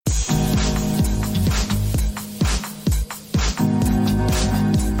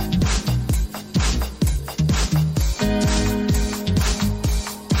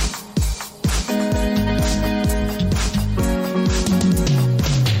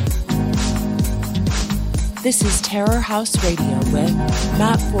This is Terror House Radio with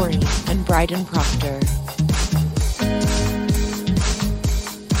Matt Forney and Bryden Proctor.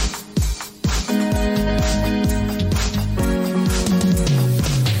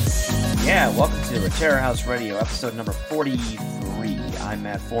 Yeah, welcome to Terror House Radio, episode number 43. I'm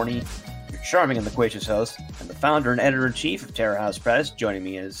Matt Forney, your charming and loquacious host, and the founder and editor-in-chief of Terror House Press. Joining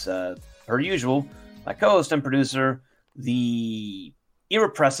me is, per usual, my co-host and producer, the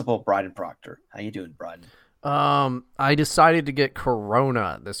irrepressible Bryden Proctor. How you doing, Bryden? I decided to get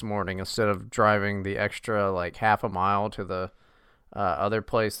Corona this morning instead of driving the extra half a mile to the other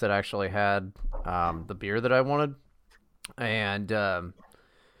place that actually had the beer that I wanted. And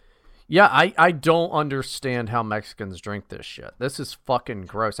yeah, I don't understand how Mexicans drink this shit. This is fucking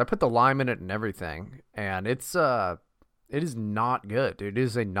gross. I put the lime in it and everything, and it is not good, dude. It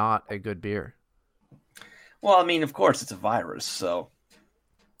is not a good beer. Well, I mean, of course, it's a virus, so.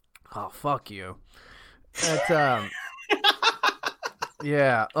 Oh, fuck you.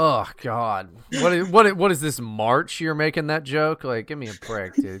 Yeah. Oh God. What is this March? You're making that joke? Give me a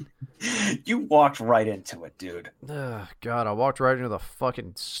break, dude. You walked right into it, dude. God, I walked right into the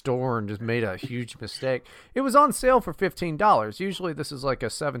fucking store and just made a huge mistake. It was on sale for $15. Usually this is like a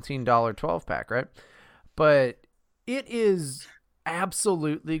 $17 12-pack, right? But it is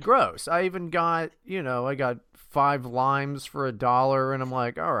absolutely gross. I even got, I got 5 limes for $1, and I'm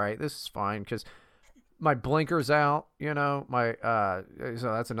like, all right, this is fine, because my blinker's out, so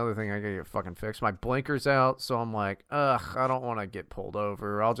that's another thing I gotta get fucking fixed. My blinker's out, so I'm like, I don't want to get pulled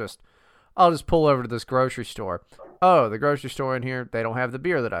over. I'll just pull over to this grocery store. Oh, the grocery store in here, they don't have the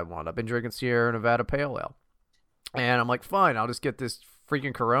beer that I want. I've been drinking Sierra Nevada Pale Ale. And I'm like, fine, I'll just get this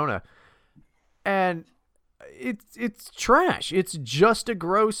freaking Corona. And it's trash. It's just a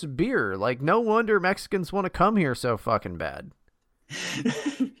gross beer. No wonder Mexicans want to come here so fucking bad.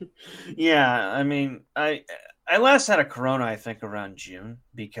 Yeah, I mean, I last had a Corona, I think, around June,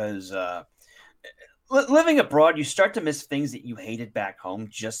 because living abroad, you start to miss things that you hated back home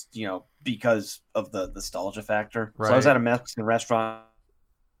just, because of the nostalgia factor. Right. So I was at a Mexican restaurant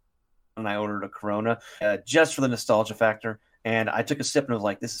and I ordered a Corona just for the nostalgia factor. And I took a sip and was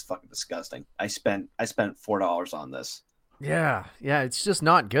like, this is fucking disgusting. I spent $4 on this. Yeah, it's just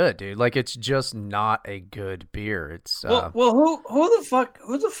not good, dude. It's just not a good beer. It's well,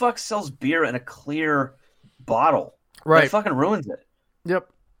 who the fuck sells beer in a clear bottle? Right, that fucking ruins it.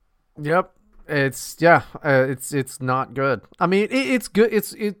 Yep. It's not good. I mean, it's good.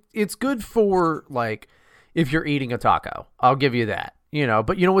 It's good for if you're eating a taco. I'll give you that.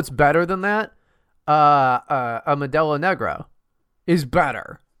 But you know what's better than that? A Modelo Negro is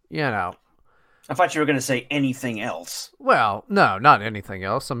better. I thought you were going to say anything else. Well, no, not anything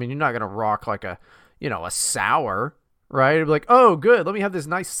else. I mean, you're not going to rock a sour, right? It'd be like, oh, good. Let me have this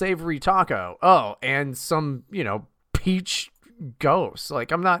nice savory taco. Oh, and some, peach ghost.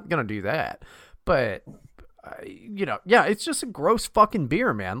 I'm not going to do that. But, yeah, it's just a gross fucking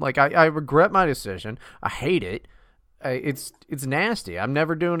beer, man. I regret my decision. I hate it. It's nasty. I'm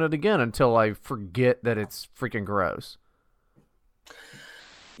never doing it again until I forget that it's freaking gross.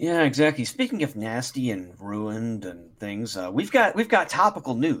 Yeah, exactly. Speaking of nasty and ruined and things, we've got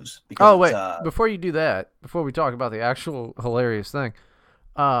topical news. Because wait, before you do that, before we talk about the actual hilarious thing,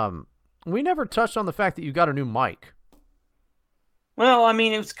 we never touched on the fact that you got a new mic. Well, I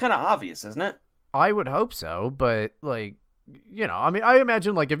mean, it was kind of obvious, isn't it? I would hope so, but I mean, I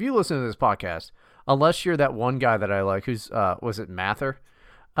imagine if you listen to this podcast, unless you're that one guy that I like, who's was it Mather?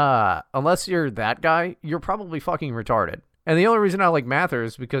 Unless you're that guy, you're probably fucking retarded. And the only reason I like Mather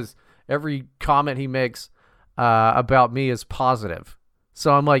is because every comment he makes about me is positive.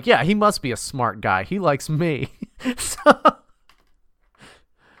 So I'm like, yeah, he must be a smart guy. He likes me.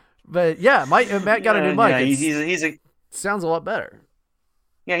 But yeah, Matt got a new mic. Sounds a lot better.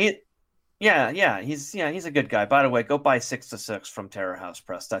 Yeah, he's a good guy. By the way, go buy 6 to 6 from Terror House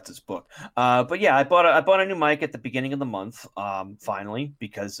Press. That's his book. But yeah, I bought a new mic at the beginning of the month. Finally,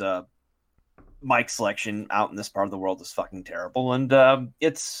 because mic selection out in this part of the world is fucking terrible, and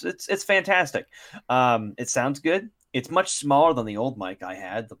it's fantastic. It sounds good. It's much smaller than the old mic I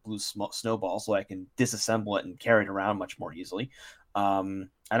had, the Blue Snowball, so I can disassemble it and carry it around much more easily. I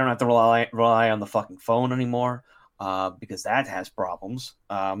don't have to rely on the fucking phone anymore. Because that has problems.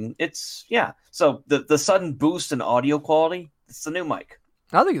 So the sudden boost in audio quality, it's the new mic.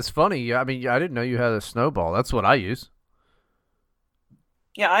 I think it's funny. I mean, I didn't know you had a Snowball. That's what I use.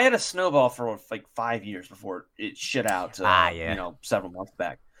 Yeah, I had a Snowball for 5 years before it shit out. Several months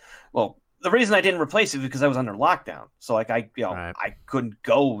back. Well, the reason I didn't replace it was because I was under lockdown. So I couldn't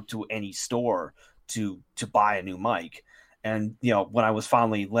go to any store to buy a new mic. And when I was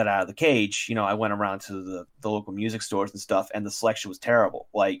finally let out of the cage, I went around to the local music stores and stuff, and the selection was terrible.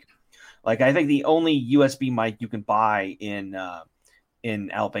 Like I think the only USB mic you can buy in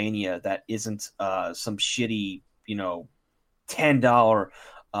Albania that isn't some shitty $10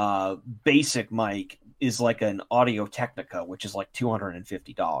 basic mic is like an Audio Technica, which is like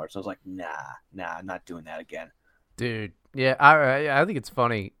 $250. I was like, nah, I'm not doing that again. Dude, yeah, I think it's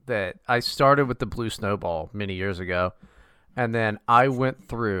funny that I started with the Blue Snowball many years ago, and then I went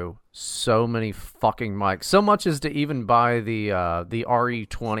through so many fucking mics, so much as to even buy the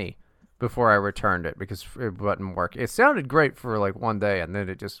RE20 before I returned it because it wouldn't work. It sounded great for like one day, and then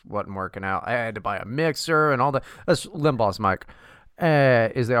it just wasn't working out. I had to buy a mixer and all that. That's Limbaugh's mic,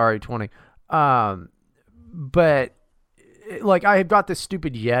 is the RE20. But like I had got this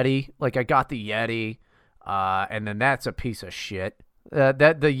stupid Yeti. Like I got the Yeti, and then that's a piece of shit. The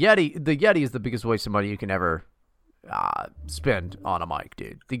Yeti is the biggest waste of money you can ever spend on a mic,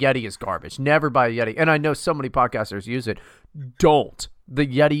 dude. The Yeti is garbage. Never buy a Yeti. And I know so many podcasters use it. Don't. The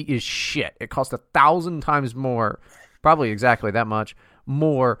Yeti is shit. It costs 1,000 times more, probably exactly that much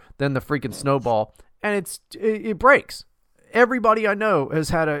more than the freaking Snowball, and it breaks. Everybody I know has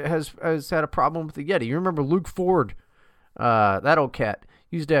had a problem with the Yeti. You remember Luke Ford, that old cat,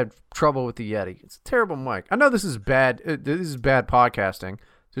 used to have trouble with the Yeti. It's a terrible mic. I know this is bad. This is bad podcasting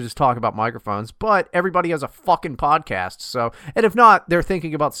to just talk about microphones, but everybody has a fucking podcast. So, and if not, they're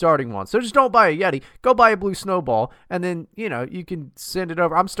thinking about starting one. So just don't buy a Yeti. Go buy a Blue Snowball, and then you can send it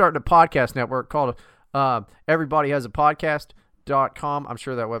over. I'm starting a podcast network called Everybody Has a Podcast.com. I'm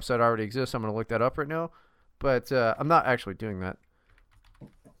sure that website already exists. I'm going to look that up right now. But I'm not actually doing that.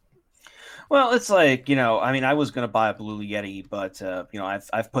 Well, it's like, I was going to buy a Blue Yeti, but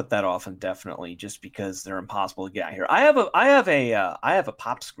I've put that off indefinitely just because they're impossible to get out here. I have a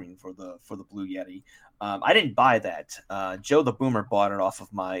pop screen for the Blue Yeti. I didn't buy that. Joe the Boomer bought it off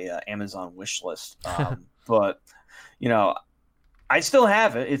of my Amazon wish list. But I still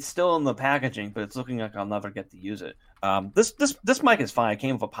have it. It's still in the packaging, but it's looking like I'll never get to use it. This mic is fine. It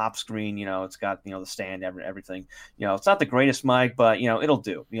came with a pop screen. It's got the stand, everything. It's not the greatest mic, but it'll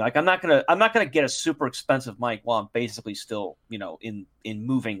do. Like I'm not gonna get a super expensive mic while I'm basically still in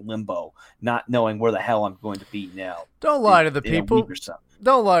moving limbo, not knowing where the hell I'm going to be now. Don't lie to the people.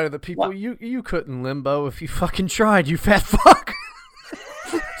 Don't lie to the people. What? You couldn't limbo if you fucking tried. You fat fuck.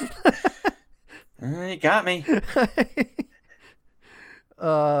 You got me.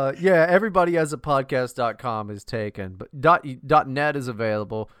 Yeah, everybody has a podcast.com is taken, but .net is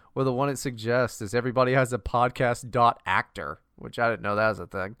available, or the one it suggests is everybody has a podcast.actor, which I didn't know that was a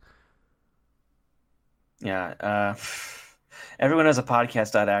thing. Yeah, everyone has a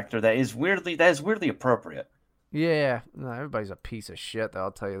podcast.actor. That is weirdly appropriate. Yeah, no, everybody's a piece of shit, though,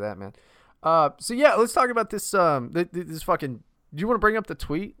 I'll tell you that, man. So yeah, let's talk about this this fucking. Do you want to bring up the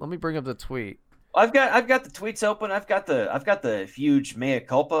tweet? Let me bring up the tweet. I've got the tweets open. I've got the huge mea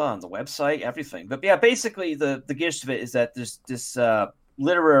culpa on the website, everything. But yeah, basically the gist of it is that this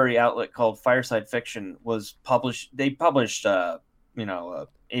literary outlet called Fireside Fiction was published. They published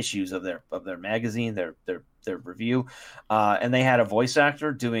issues of their magazine, their review, and they had a voice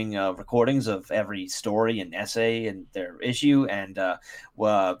actor doing recordings of every story and essay in their issue, and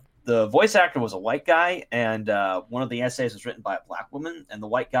the voice actor was a white guy, and one of the essays was written by a black woman, and the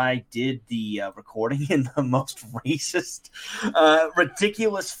white guy did the recording in the most racist,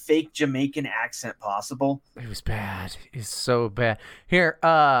 ridiculous, fake Jamaican accent possible. It was bad. It's so bad. Here,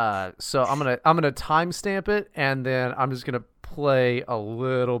 so I'm gonna timestamp it, and then I'm just gonna play a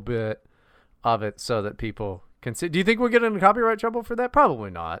little bit of it so that people can see. Do you think we'll get into copyright trouble for that?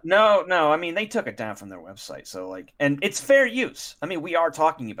 Probably not. No. I mean, they took it down from their website, so and it's fair use. I mean, we are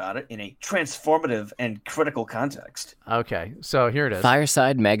talking about it in a transformative and critical context. Okay, so here it is.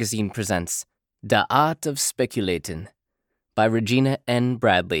 Fireside Magazine presents The Art of Speculating by Regina N.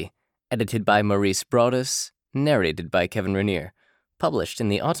 Bradley, edited by Maurice Broadus, narrated by Kevin Rainier, published in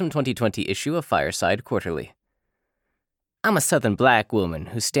the autumn 2020 issue of Fireside Quarterly. I'm a Southern black woman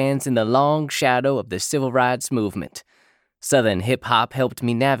who stands in the long shadow of the civil rights movement. Southern hip-hop helped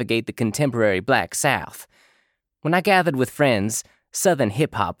me navigate the contemporary Black South. When I gathered with friends, Southern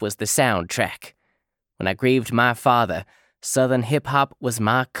hip-hop was the soundtrack. When I grieved my father, Southern hip-hop was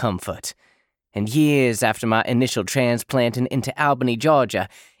my comfort. And years after my initial transplanting into Albany, Georgia,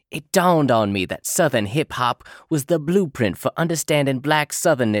 it dawned on me that Southern hip-hop was the blueprint for understanding black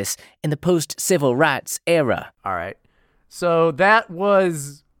Southernness in the post-civil rights era. All right. So that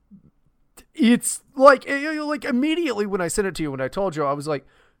was, it's like immediately when I sent it to you, when I told you, I was like,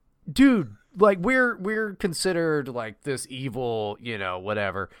 dude, like we're considered like this evil,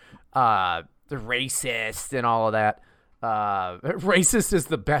 whatever, the racist and all of that. Racist is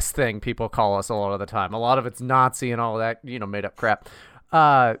the best thing people call us a lot of the time. A lot of it's Nazi and all that, made up crap.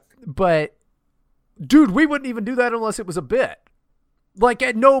 But dude, we wouldn't even do that unless it was a bit. Like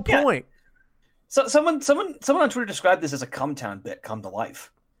at no point. So someone on Twitter described this as a Cumtown bit come to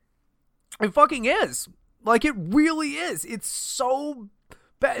life. It fucking is. Like it really is. It's so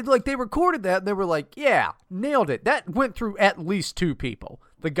bad. Like they recorded that and they were like, yeah, nailed it. That went through at least 2 people.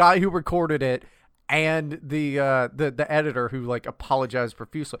 The guy who recorded it and the editor who like apologized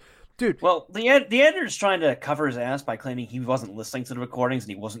profusely. Dude. Well, the editor's trying to cover his ass by claiming he wasn't listening to the recordings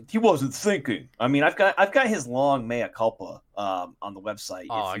and he wasn't thinking. I mean, I've got his long mea culpa on the website.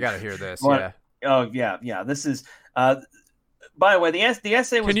 Oh, I gotta hear this. Yeah. Oh yeah. This is by the way, the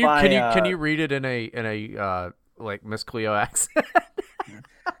essay was Can you read it in a like Miss Cleo accent?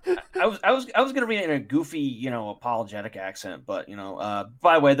 I was gonna read it in a goofy, apologetic accent, but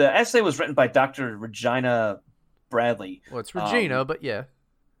by the way, the essay was written by Dr. Regina Bradley. Well, it's Regina, but yeah.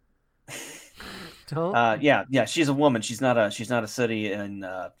 Yeah, she's a woman. She's not a city in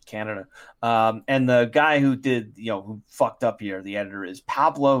Canada. And the guy who did, who fucked up here, the editor, is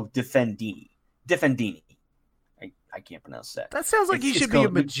Pablo Diffendini. I can't pronounce that. That sounds like he should be a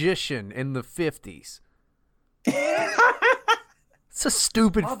magician in the 50s. It's a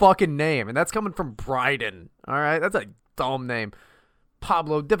stupid fucking name, and that's coming from Bryden. All right, that's a dumb name.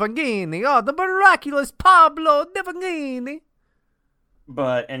 Pablo Diffendini. Oh, the miraculous Pablo Diffendini.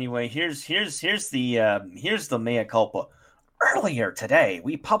 But anyway, here's the mea culpa. Earlier today,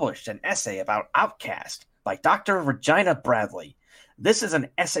 we published an essay about Outcast by Dr. Regina Bradley. This is an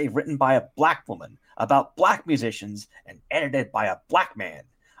essay written by a black woman about black musicians and edited by a black man.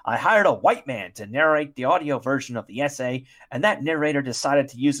 I hired a white man to narrate the audio version of the essay, and that narrator decided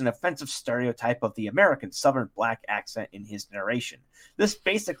to use an offensive stereotype of the American Southern black accent in his narration. This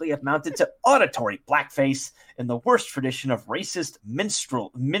basically amounted to auditory blackface in the worst tradition of racist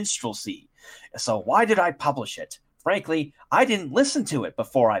minstrelsy. So why did I publish it? Frankly, I didn't listen to it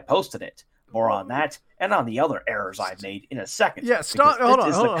before I posted it. More on that and on the other errors I've made in a second. Yeah, stop. Hold on.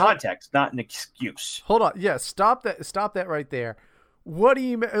 This is the context, not an excuse. Hold on. Yeah, stop that right there. What do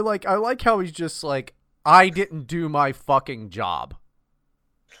you like? I like how he's just like, I didn't do my fucking job.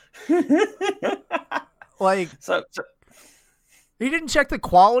 Like, so he didn't check the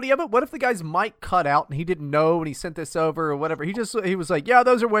quality of it. What if the guy's mic cut out and he didn't know and he sent this over or whatever? He was like, yeah,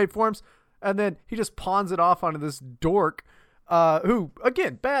 those are waveforms, and then he just pawns it off onto this dork, who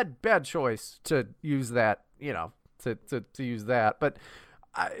again, bad choice to use that, to use that, but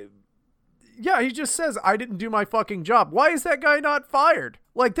yeah, he just says, I didn't do my fucking job. Why is that guy not fired?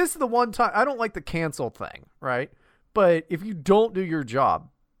 Like, this is the one time, I don't like the cancel thing, right? But if you don't do your job.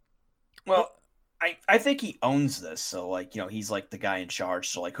 Well, I think he owns this. So, like, he's like the guy in charge.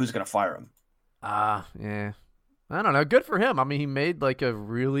 So, like, who's going to fire him? Yeah. I don't know. Good for him. I mean, he made like a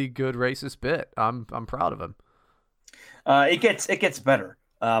really good racist bit. I'm proud of him. It gets better.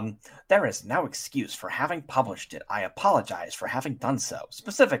 There is no excuse for having published it. I apologize for having done so.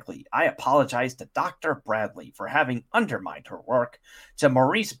 Specifically, I apologize to Dr. Bradley for having undermined her work, to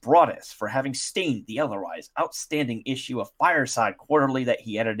Maurice Broadus for having stained the otherwise outstanding issue of Fireside Quarterly that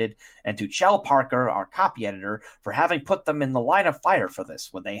he edited, and to Chell Parker, our copy editor, for having put them in the line of fire for this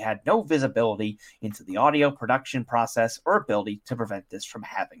when they had no visibility into the audio production process or ability to prevent this from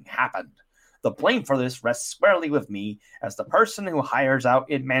having happened. The blame for this rests squarely with me as the person who hires out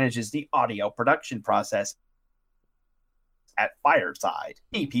and manages the audio production process at Fireside.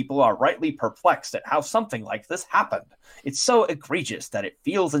 Many people are rightly perplexed at how something like this happened. It's so egregious that it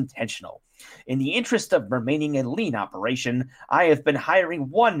feels intentional. In the interest of remaining a lean operation, I have been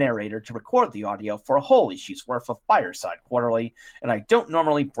hiring one narrator to record the audio for a whole issue's worth of Fireside Quarterly, and I don't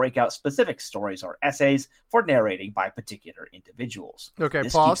normally break out specific stories or essays for narrating by particular individuals. Okay,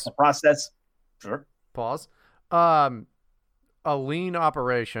 this pause. Keeps the process... Sure. Pause. A lean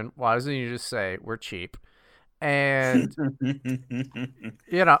operation. Why doesn't you just say we're cheap? And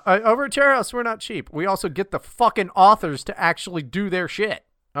over at Chair House, we're not cheap. We also get the fucking authors to actually do their shit.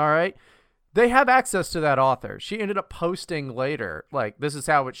 All right. They have access to that author. She ended up posting later, like, this is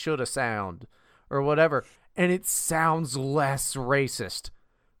how it should have sound or whatever. And it sounds less racist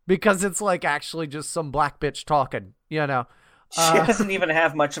because it's like actually just some black bitch talking, She doesn't even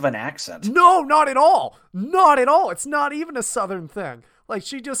have much of an accent. No, not at all. Not at all. It's not even a Southern thing. Like,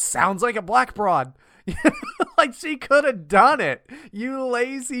 she just sounds like a black broad. Like, she could have done it. You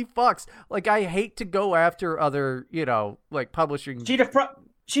lazy fucks. Like, I hate to go after other, like, publishing.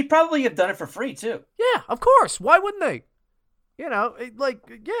 She'd probably have done it for free, too. Yeah, of course. Why wouldn't they? Yeah.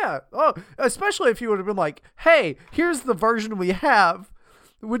 Oh, especially if you would have been like, hey, here's the version we have.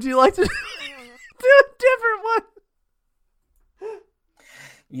 Would you like to do a different one?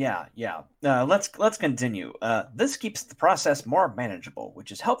 Yeah. Let's continue. This keeps the process more manageable,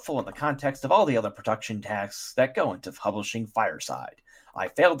 which is helpful in the context of all the other production tasks that go into publishing Fireside. I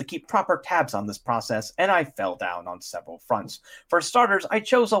failed to keep proper tabs on this process, and I fell down on several fronts. For starters, I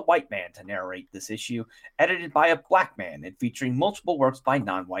chose a white man to narrate this issue, edited by a black man and featuring multiple works by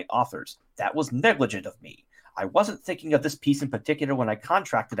non-white authors. That was negligent of me. I wasn't thinking of this piece in particular when I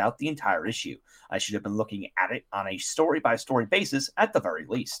contracted out the entire issue. I should have been looking at it on a story-by-story basis at the very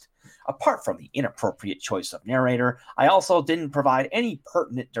least. Apart from the inappropriate choice of narrator, I also didn't provide any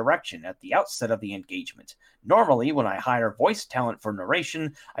pertinent direction at the outset of the engagement. Normally, when I hire voice talent for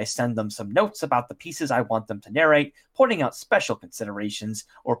narration, I send them some notes about the pieces I want them to narrate, pointing out special considerations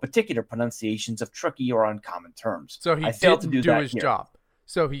or particular pronunciations of tricky or uncommon terms. So he failed didn't to do his job.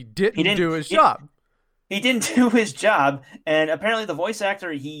 So he didn't do his job. He didn't do his job, and apparently the voice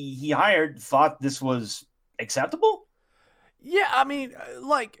actor he hired thought this was acceptable. Yeah, I mean,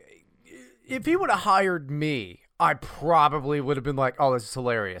 like, if he would have hired me, I probably would have been like, oh, this is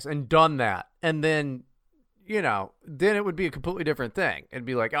hilarious, and done that. And then, then it would be a completely different thing. It'd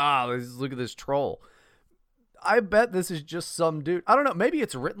be like, look at this troll. I bet this is just some dude. I don't know. Maybe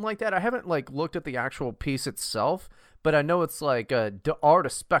it's written like that. I haven't, looked at the actual piece itself, but I know it's like the art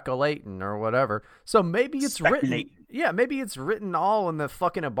of speculating or whatever. So maybe it's written. Yeah, maybe it's written all in the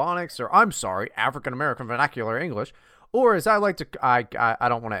fucking Ebonics or, I'm sorry, African American vernacular English. Or as I like to, I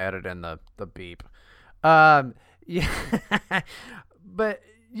don't want to edit in the beep. Yeah, but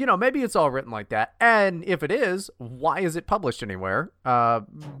maybe it's all written like that. And if it is, why is it published anywhere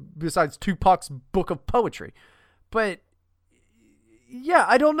besides Tupac's book of poetry? But yeah,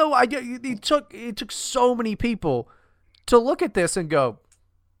 I don't know. It took so many people to look at this and go,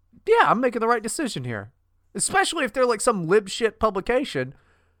 yeah, I'm making the right decision here. Especially if they're like some lib shit publication.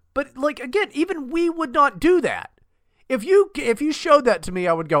 But again, even we would not do that. If you showed that to me,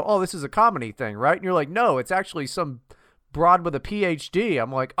 I would go, oh, this is a comedy thing, right? And you're like, no, it's actually some broad with a PhD.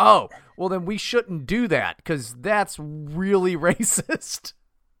 I'm like, oh, well then we shouldn't do that because that's really racist.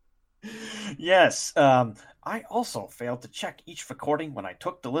 Yes. I also failed to check each recording when I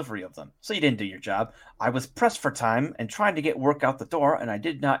took delivery of them, so you didn't do your job. I was pressed for time and trying to get work out the door, and I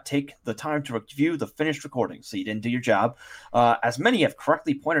did not take the time to review the finished recording, so you didn't do your job. As many have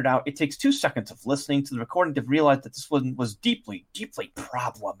correctly pointed out, it takes 2 seconds of listening to the recording to realize that this one was deeply, deeply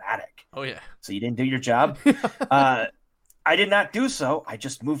problematic. Oh, yeah. So you didn't do your job. I did not do so. I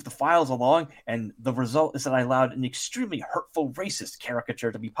just moved the files along, and the result is that I allowed an extremely hurtful racist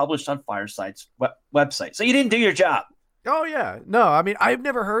caricature to be published on Fireside's website. So you didn't do your job. Oh, yeah. No, I mean, I've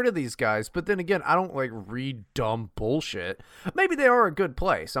never heard of these guys, but then again, I don't read dumb bullshit. Maybe they are a good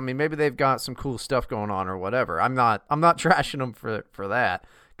place. I mean, maybe they've got some cool stuff going on or whatever. I'm not trashing them for that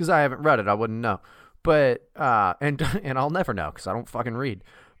because I haven't read it. I wouldn't know. But, and I'll never know because I don't fucking read.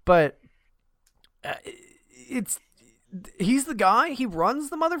 But he's the guy. He runs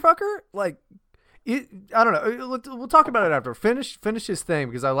the motherfucker. I don't know. We'll talk about it after. Finish his thing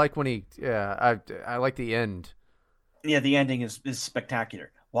because I like when he. Yeah, I like the end. Yeah, the ending is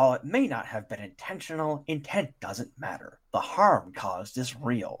spectacular. While it may not have been intentional, intent doesn't matter. The harm caused is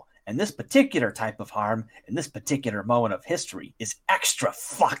real. And this particular type of harm in this particular moment of history is extra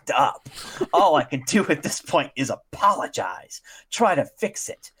fucked up. All I can do at this point is apologize, try to fix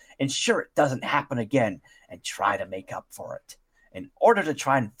it, ensure it doesn't happen again, and try to make up for it. In order to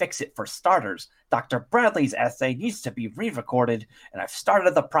try and fix it for starters, Dr. Bradley's essay needs to be re-recorded, and I've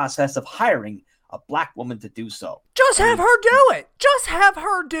started the process of hiring a black woman to do so. Just have her do it. Just have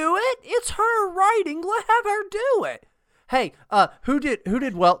her do it. It's her writing. Let have her do it. Hey, who did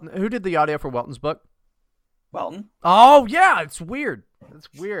the audio for Welton's book? Welton? Oh yeah, it's weird. It's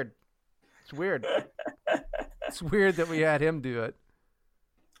weird. It's weird that we had him do it.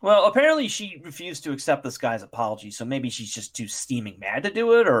 Well, apparently she refused to accept this guy's apology, so maybe she's just too steaming mad to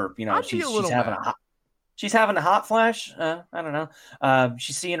do it, or she's having a hot flash. I don't know.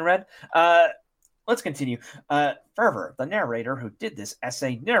 She's seeing red. Let's continue. Fervor, the narrator who did this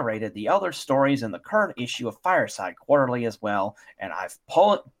essay, narrated the other stories in the current issue of Fireside Quarterly as well, and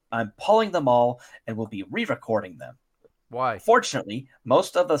I'm pulling them all and will be re-recording them. Why? Fortunately,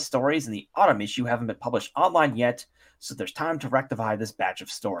 most of the stories in the autumn issue haven't been published online yet, so there's time to rectify this batch of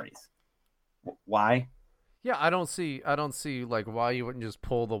stories. Why? Yeah, I don't see why you wouldn't just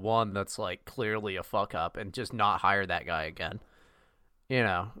pull the one that's clearly a fuck up and just not hire that guy again.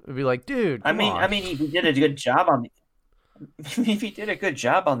 It'd be like, dude. I mean, he did a good job on the. If he did a good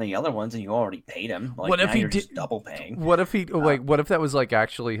job on the other ones and you already paid him, what if he did just double paying? What if he what if that was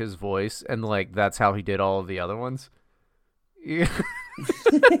actually his voice and that's how he did all of the other ones? Yeah.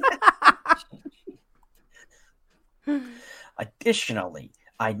 Additionally,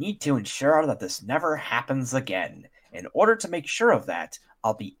 I need to ensure that this never happens again. In order to make sure of that,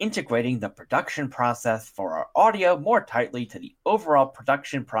 I'll be integrating the production process for our audio more tightly to the overall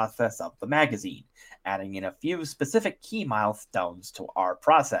production process of the magazine, adding in a few specific key milestones to our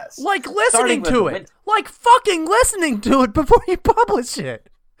process. Like listening to it! Like fucking listening to it before you publish it!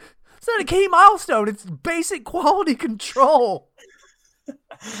 It's not a key milestone, it's basic quality control!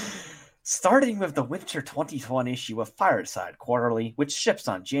 Starting with the Winter 2021 issue of Fireside Quarterly, which ships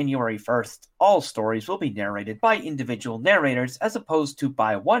on January 1st, all stories will be narrated by individual narrators as opposed to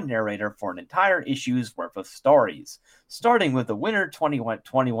by one narrator for an entire issue's worth of stories. Starting with the Winter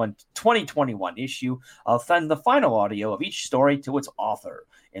 2021 issue, I'll send the final audio of each story to its author,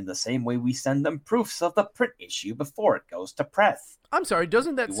 in the same way we send them proofs of the print issue before it goes to press. I'm sorry,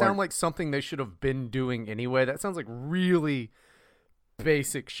 doesn't that sound like something they should have been doing anyway? That sounds like really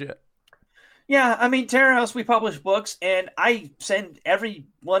basic shit. Yeah, I mean, Terror House, we publish books, and I send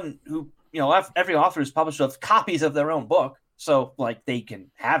everyone who, every author who's published with copies of their own book, so, like, they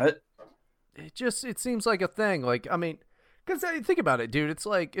can have it. It seems like a thing. Like, I mean, because think about it, dude. It's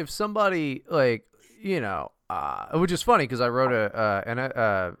like if somebody, like, which is funny because I wrote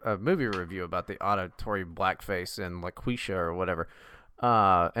a movie review about the auditory blackface in LaQuisha or whatever,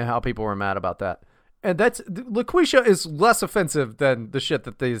 and how people were mad about that. And LaQuisha is less offensive than the shit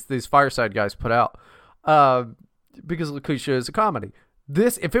that these Fireside guys put out, because LaQuisha is a comedy.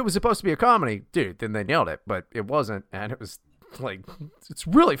 If it was supposed to be a comedy, dude, then they nailed it, but it wasn't, and it was like, it's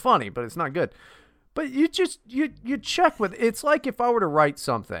really funny, but it's not good. But you check with, it's like if I were to write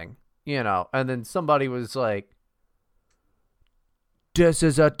something, and then somebody was like, "This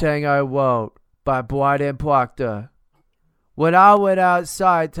is a thing I wrote by Bryden Proctor. When I went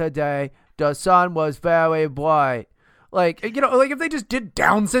outside today, the sun was very bright." Like, like if they just did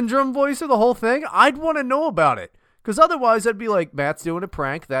Down syndrome voice of the whole thing, I'd want to know about it. Because otherwise I'd be like, Matt's doing a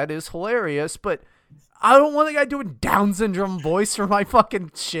prank. That is hilarious. But I don't want the guy doing Down syndrome voice for my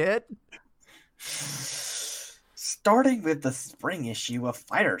fucking shit. Starting with the spring issue of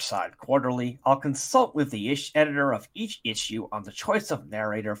Fireside Quarterly, I'll consult with the editor of each issue on the choice of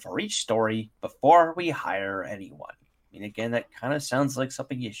narrator for each story before we hire anyone. I mean, again, that kind of sounds like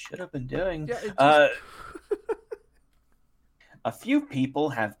something you should have been doing. Yeah, a few people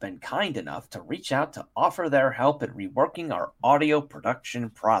have been kind enough to reach out to offer their help in reworking our audio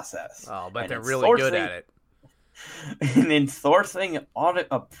production process. Oh, but they're really good at it. And in sourcing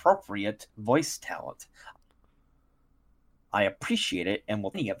audit-appropriate voice talent. I appreciate it and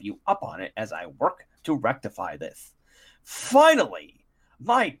will many of you up on it as I work to rectify this. Finally,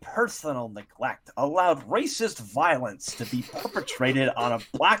 my personal neglect allowed racist violence to be perpetrated on a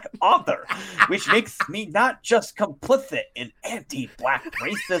black author, which makes me not just complicit in anti-black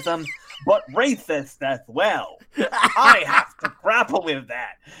racism, but racist as well. I have to grapple with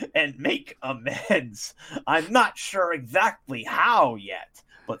that and make amends. I'm not sure exactly how yet,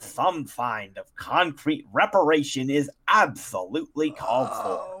 but some kind of concrete reparation is absolutely called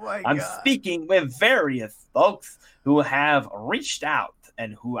for. I'm speaking with various folks who have reached out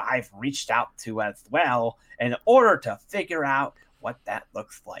and who I've reached out to as well in order to figure out what that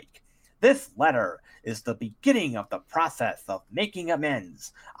looks like. This letter is the beginning of the process of making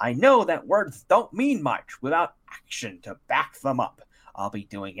amends. I know that words don't mean much without action to back them up. I'll be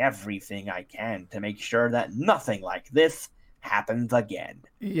doing everything I can to make sure that nothing like this happens again.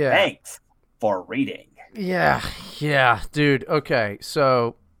 Yeah. Thanks for reading. Yeah, dude. Okay,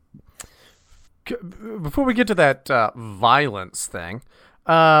 so before we get to that violence thing,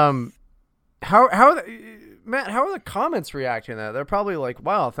 how are Matt? How are the comments reacting to that? They're probably like,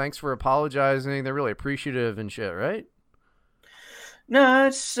 "Wow, thanks for apologizing." They're really appreciative and shit, right? No,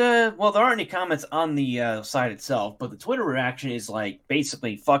 it's well, there aren't any comments on the site itself, but the Twitter reaction is like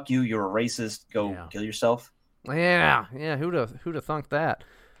basically, "Fuck you, you're a racist. Go kill yourself." Yeah. Who'd have thunk that?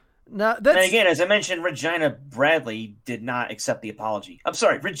 No, that's... And again, as I mentioned, Regina Bradley did not accept the apology. I'm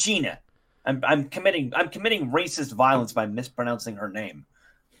sorry, Regina. I'm committing racist violence by mispronouncing her name.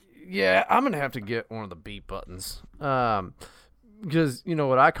 Yeah, I'm gonna have to get one of the beep buttons. Because you know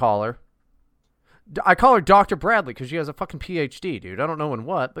what I call her? I call her Dr. Bradley because she has a fucking PhD, dude. I don't know in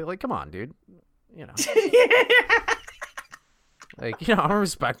what, but like, come on, dude. Like, I'm a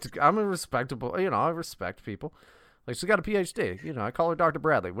respectable, I respect people. Like, she's got a PhD. I call her Dr.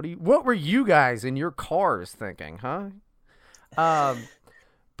 Bradley. What were you guys in your cars thinking, huh?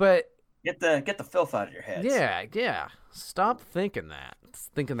 But get the filth out of your heads. Yeah. Stop thinking that.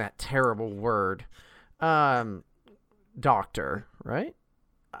 Thinking that terrible word. Doctor, right?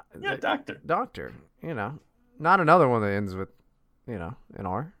 Yeah, doctor. Doctor, not another one that ends with, an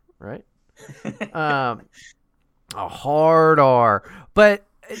R, right? A hard R. But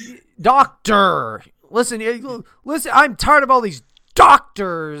Doctor, listen. I'm tired of all these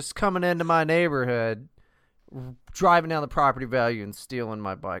doctors coming into my neighborhood, driving down the property value and stealing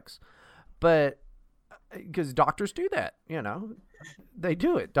my bikes. But because doctors do that, they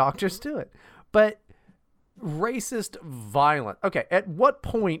do it. Doctors do it. But racist, violent. Okay, at what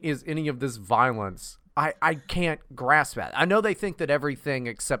point is any of this violence? I can't grasp that. I know they think that everything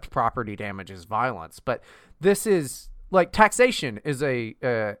except property damage is violence, but this is like taxation is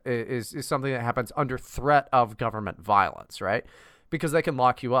is something that happens under threat of government violence, right? Because they can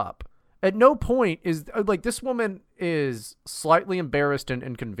lock you up. At no point is like this woman is slightly embarrassed and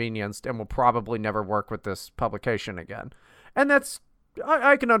inconvenienced and will probably never work with this publication again. And that's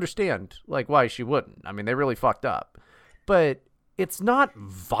I can understand like why she wouldn't. I mean, they really fucked up. But it's not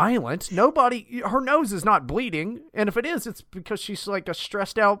violent. Her nose is not bleeding. And if it is, it's because she's like a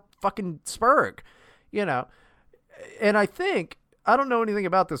stressed out fucking spurg, And I don't know anything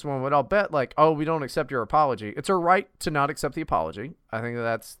about this one, but I'll bet like, oh, we don't accept your apology. It's her right to not accept the apology. I think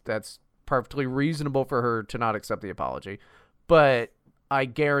that's perfectly reasonable for her to not accept the apology. But I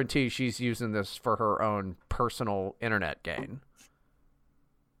guarantee she's using this for her own personal internet gain.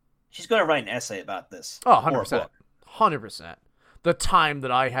 She's going to write an essay about this. Oh, 100%. 100%. The time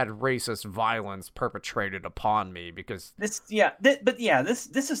that I had racist violence perpetrated upon me because this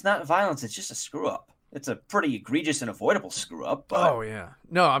is not violence. It's just a screw up. It's a pretty egregious and avoidable screw up. But... Oh yeah,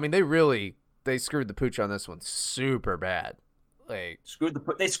 no, I mean they screwed the pooch on this one super bad. Like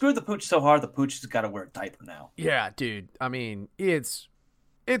they screwed the pooch so hard the pooch has got to wear a diaper now. Yeah, dude. I mean it's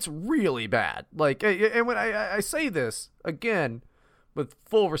really bad. Like, and when I say this again with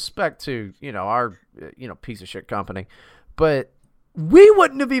full respect to our piece of shit company, but we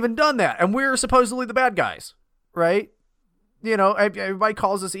wouldn't have even done that, and we're supposedly the bad guys, right? Everybody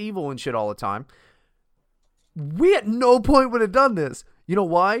calls us evil and shit all the time. We at no point would have done this. You know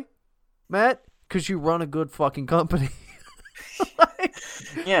why, Matt? Because you run a good fucking company.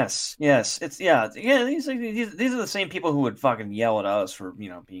 Yes. These are the same people who would fucking yell at us for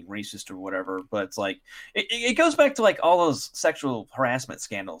being racist or whatever. But it's like it goes back to like all those sexual harassment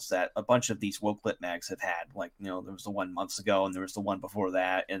scandals that a bunch of these woke lit mags have had. Like there was the one months ago, and there was the one before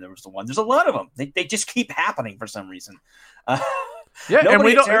that, and there was the one. There's a lot of them. They just keep happening for some reason.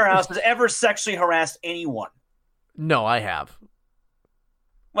 Nobody at Terror House has ever sexually harassed anyone. No, I have.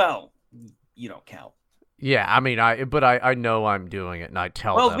 Well, you don't count. Yeah, I mean, I know I'm doing it, and I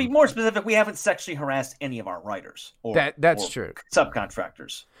tell them. Well, to be more specific, we haven't sexually harassed any of our writers. That's true.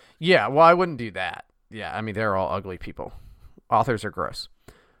 Subcontractors. Yeah, well, I wouldn't do that. Yeah, I mean, they're all ugly people. Authors are gross.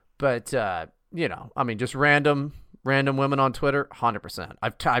 But, I mean, just random women on Twitter, 100%.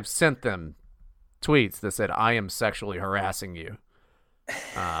 I've sent them tweets that said, I am sexually harassing you.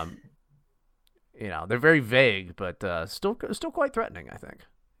 They're very vague, but still quite threatening, I think,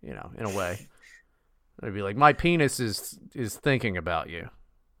 in a way. It'd be like, my penis is thinking about you.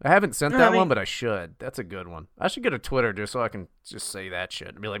 I haven't sent that one, but I should. That's a good one. I should get a Twitter just so I can just say that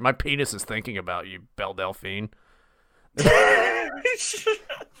shit. Be like, my penis is thinking about you, Belle Delphine.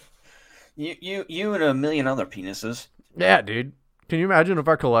 You and a million other penises. Yeah, dude. Can you imagine if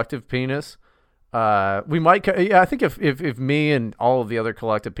our collective penis? We might. Yeah, I think if me and all of the other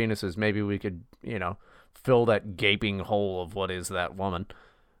collective penises, maybe we could, fill that gaping hole of what is that woman.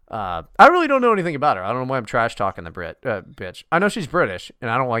 I really don't know anything about her. I don't know why I'm trash talking the bitch. I know she's British, and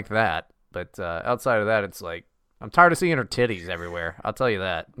I don't like that. But outside of that, it's like I'm tired of seeing her titties everywhere. I'll tell you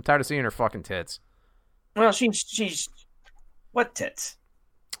that. I'm tired of seeing her fucking tits. Well, she's what tits?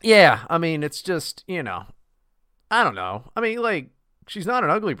 Yeah, I mean, it's just I don't know. I mean, like she's not an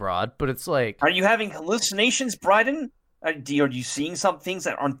ugly broad, but it's like. Are you having hallucinations, Bryden? Are you seeing some things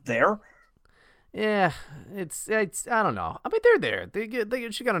that aren't there? Yeah, it's I don't know. I mean, they're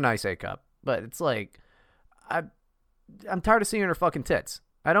there. She got a nice A cup, but it's like I'm tired of seeing her fucking tits.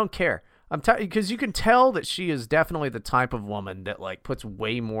 I don't care. I'm tired because you can tell that she is definitely the type of woman that like puts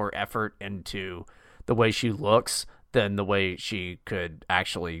way more effort into the way she looks than the way she could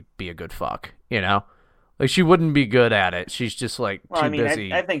actually be a good fuck. Like she wouldn't be good at it. She's just like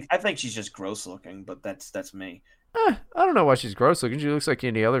busy. I think she's just gross looking, but that's me. I don't know why she's gross looking. She looks like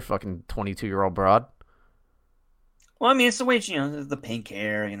any other fucking 22-year-old broad. Well, I mean, it's the way she, the pink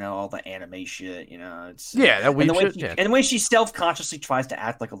hair, all the anime shit, it's that weird shit. And the way she self-consciously tries to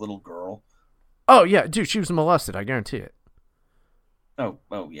act like a little girl. Oh yeah, dude, she was molested. I guarantee it. Oh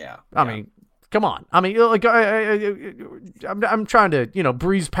yeah. I mean, come on. I mean, like, I'm trying to,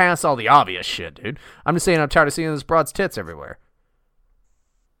 breeze past all the obvious shit, dude. I'm just saying I'm tired of seeing this broad's tits everywhere.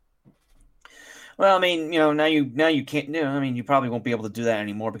 Well, I mean, now you can't. I mean, you probably won't be able to do that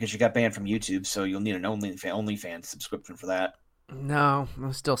anymore because you got banned from YouTube. So you'll need an OnlyFans subscription for that. No,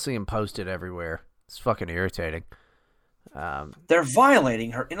 I still see him posted everywhere. It's fucking irritating. They're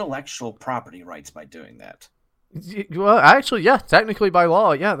violating her intellectual property rights by doing that. Well, actually, yeah, technically by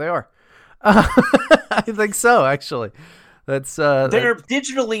law, yeah, they are. I think so, actually. That's they're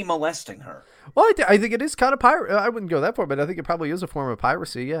digitally molesting her. Well, I think it is kind of pirate. I wouldn't go that far, but I think it probably is a form of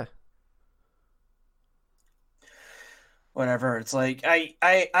piracy. Yeah. Whatever. It's like I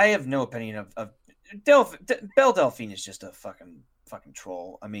have no opinion of Belle Delphine is just a fucking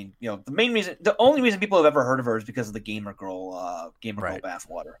troll. I mean, you know, the only reason people have ever heard of her is because of the Gamer Girl Right.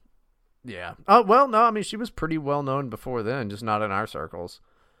 bathwater. Yeah. Oh well, no, I mean she was pretty well known before then, just not in our circles.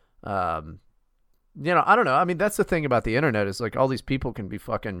 You know, I don't know. I mean, that's the thing about the internet is like all these people can be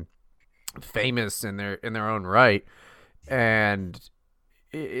fucking famous in their own right, and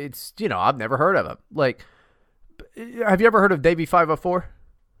it's, you know, I've never heard of them. Like, have you ever heard of Davey 504?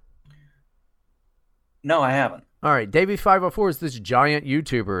 No, I haven't. All right, Davey 504 is this giant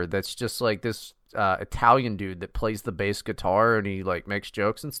YouTuber that's just like this Italian dude that plays the bass guitar and he like makes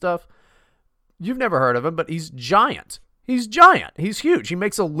jokes and stuff. You've never heard of him, but he's giant. He's giant. He's huge. He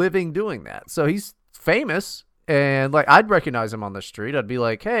makes a living doing that. So he's famous, and like I'd recognize him on the street. I'd be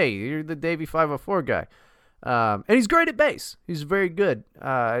like, "Hey, you're the Davey 504 guy," and he's great at bass. He's very good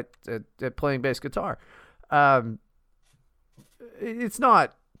at playing bass guitar. It's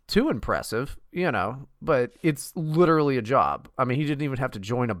not too impressive, you know, but it's literally a job. I mean, he didn't even have to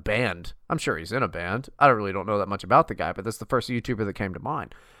join a band. I'm sure he's in a band. I don't know that much about the guy, but that's the first YouTuber that came to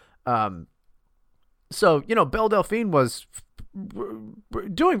mind. So, you know, Belle Delphine was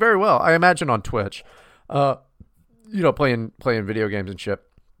doing very well, I imagine, on Twitch. You know, playing video games and shit.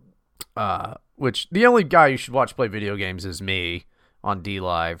 Which the only guy you should watch play video games is me on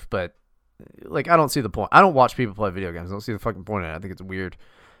DLive, but like I don't see the point. I don't watch people play video games. I don't see the fucking point in it. I think it's weird.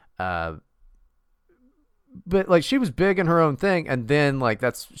 But like she was big in her own thing, and then like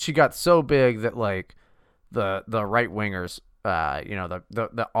she got so big that like the right wingers, you know,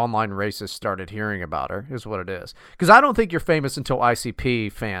 the online racists started hearing about her, is what it is. Because I don't think you're famous until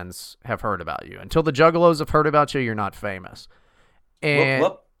ICP fans have heard about you. Until the Juggalos have heard about you, you're not famous. And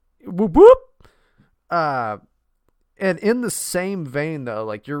whoop whoop. And in the same vein though,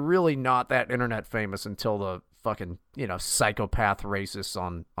 like you're really not that internet famous until the fucking, you know, psychopath racists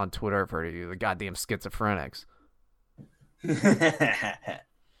on Twitter have heard of you, the goddamn schizophrenics.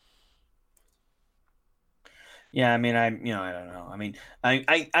 Yeah, I mean, I don't know. I mean,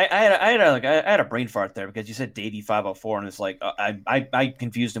 I had a brain fart there because you said Davey 504, and it's like I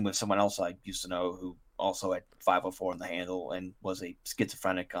confused him with someone else I used to know who also had 504 in the handle and was a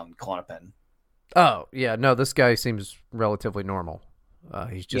schizophrenic on Klonopin. Oh yeah, no, this guy seems relatively normal.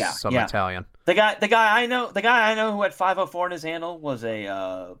 He's just Italian. The guy I know who had 504 in his handle was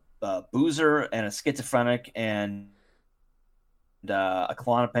a boozer and a schizophrenic and a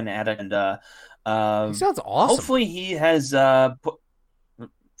Klonopin addict. And he sounds awesome. Hopefully he has put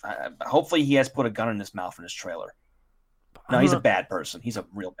a gun in his mouth in his trailer. No, he's a bad person. He's a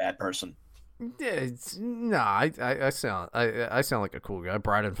real bad person. Yeah, I sound like a cool guy.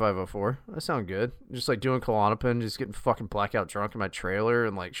 Bryden 504. I sound good. Just like doing Klonopin, just getting fucking blackout drunk in my trailer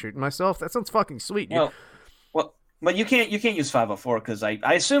and like shooting myself. That sounds fucking sweet. Well, but you can't use 504 because I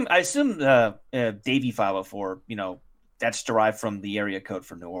assume Davey 504. You know, that's derived from the area code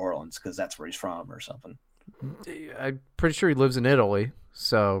for New Orleans because that's where he's from or something. I'm pretty sure he lives in Italy.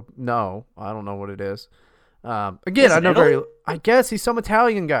 So no, I don't know what it is. Again, I guess he's some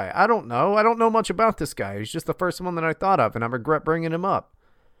Italian guy. I don't know. I don't know much about this guy. He's just the first one that I thought of, and I regret bringing him up.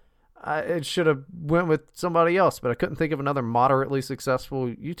 I should have went with somebody else, but I couldn't think of another moderately successful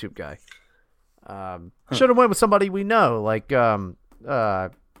YouTube guy. Should have went with somebody we know, like fucking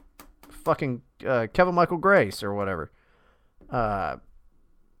Kevin Michael Grace or whatever.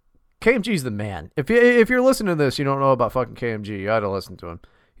 KMG's the man. If you're listening to this, you don't know about fucking KMG. You ought to listen to him.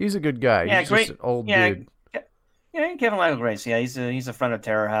 He's a good guy. Yeah, he's great. Just an old dude. Yeah, Kevin Michael Grace. Yeah, he's a friend of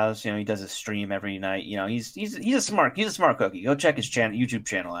Terror House. You know, he does a stream every night. You know, he's a smart cookie. Go check his YouTube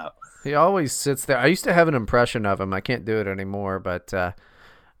channel out. He always sits there. I used to have an impression of him. I can't do it anymore, but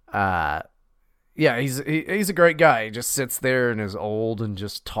yeah, he's a great guy. He just sits there and is old and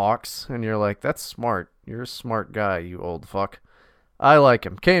just talks, and you're like, that's smart. You're a smart guy, you old fuck. I like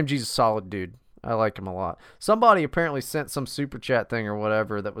him. KMG's a solid dude. I like him a lot. Somebody apparently sent some super chat thing or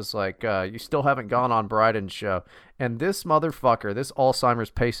whatever that was like, you still haven't gone on Bryden's show. And this motherfucker, this Alzheimer's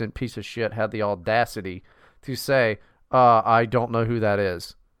patient piece of shit, had the audacity to say, I don't know who that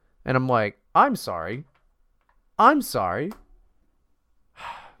is. And I'm like, I'm sorry.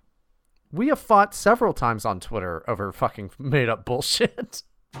 We have fought several times on Twitter over fucking made up bullshit.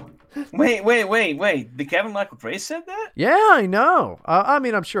 Wait. The Kevin Michael Grace said that? Yeah, I know. I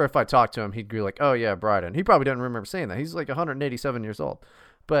mean, I'm sure if I talked to him, he'd be like, "Oh yeah, Bryden." He probably doesn't remember saying that. He's like 187 years old,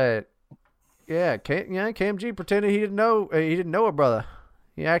 but yeah, KMG pretended he didn't know. He didn't know a brother.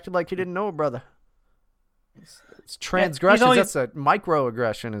 He acted like he didn't know a brother. It's transgressions. Always, That's a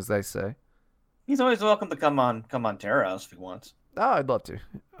microaggression, as they say. He's always welcome to come on Terror House if he wants. Oh, I'd love to.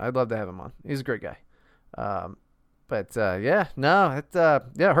 I'd love to have him on. He's a great guy. But yeah, no, it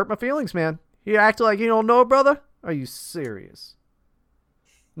hurt my feelings, man. He acted like you don't know, brother. Are you serious?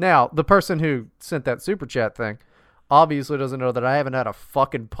 Now, the person who sent that super chat thing obviously doesn't know that I haven't had a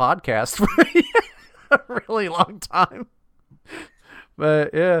fucking podcast for a really long time.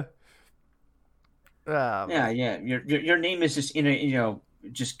 But yeah. Yeah. Your name is just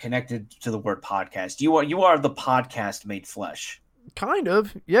just connected to the word podcast. You are the podcast made flesh. Kind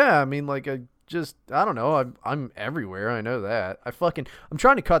of. Yeah, I mean, like I don't know. I'm everywhere. I know that. I'm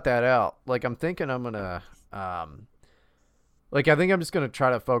trying to cut that out. Like I'm thinking I'm gonna I think I'm just gonna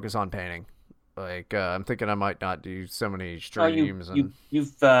try to focus on painting. Like I'm thinking I might not do so many streams.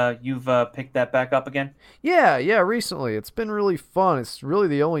 You've picked that back up again? Yeah. Recently, it's been really fun. It's really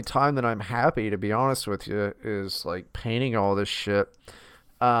the only time that I'm happy, to be honest with you, is like painting all this shit.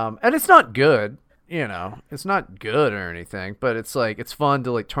 And it's not good. It's not good or anything, but it's like it's fun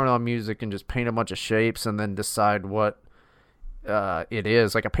to like turn on music and just paint a bunch of shapes and then decide what it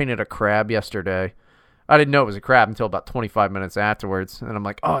is. Like I painted a crab yesterday. I didn't know it was a crab until about 25 minutes afterwards, and I'm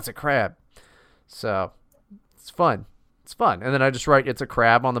like, oh, it's a crab. So it's fun. And then I just write it's a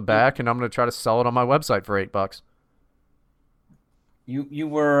crab on the back, and I'm gonna try to sell it on my website for $8. You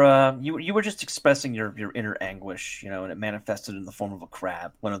were just expressing your inner anguish, and it manifested in the form of a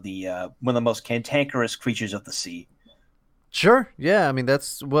crab, one of the most cantankerous creatures of the sea. Sure, yeah. I mean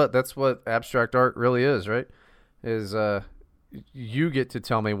that's what abstract art really is, right? Is you get to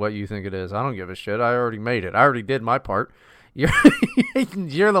tell me what you think it is. I don't give a shit. I already made it. I already did my part. You're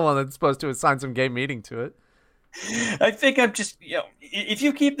the one that's supposed to assign some game meaning to it. I think I'm just, if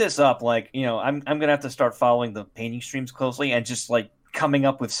you keep this up, like, I'm gonna have to start following the painting streams closely and just like coming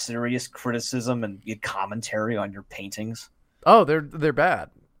up with serious criticism and commentary on your paintings. Oh, they're bad.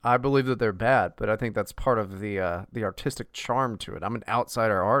 I believe that they're bad, but I think that's part of the artistic charm to it. I'm an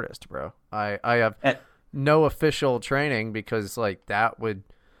outsider artist, bro. I have no official training because like that would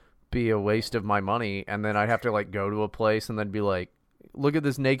be a waste of my money, and then I'd have to like go to a place and then be like, look at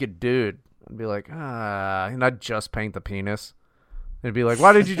this naked dude. I'd be like, and I'd just paint the penis. It'd be like,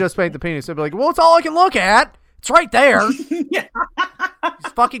 why did you just paint the penis? I'd be like, well, it's all I can look at. It's right there. Yeah.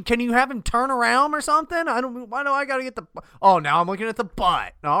 Fucking, can you have him turn around or something? Why do I gotta get the, oh, now I'm looking at the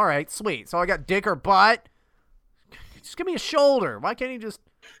butt. All right, sweet. So I got dick or butt. Just give me a shoulder. Why can't you just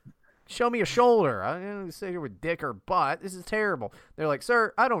show me a shoulder? I don't sit here with dick or butt. This is terrible. They're like,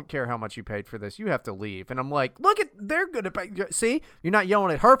 sir, I don't care how much you paid for this. You have to leave. And I'm like, look at, they're good at paint. See, you're not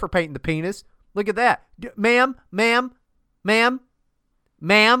yelling at her for painting the penis. Look at that. Ma'am,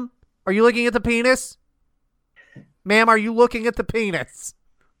 are you looking at the penis? Ma'am, are you looking at the penis?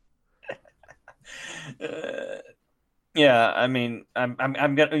 Yeah, I mean, I'm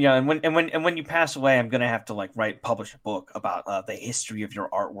gonna, and when you pass away, I'm gonna have to like publish a book about the history of your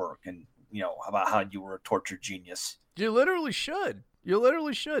artwork and about how you were a tortured genius. You literally should.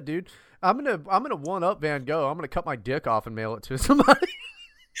 Dude. I'm gonna one up Van Gogh. I'm gonna cut my dick off and mail it to somebody.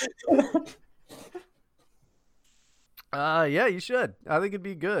 Yeah, you should. I think it'd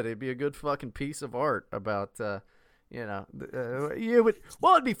be good. It'd be a good fucking piece of art about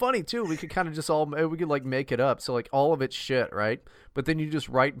it'd be funny too. We could kind of just we could like make it up. So like all of it's shit, right? But then you just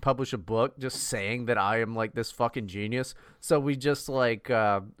write and publish a book just saying that I am like this fucking genius. So we just like,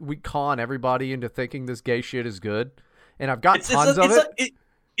 we con everybody into thinking this gay shit is good. And I've got tons of it.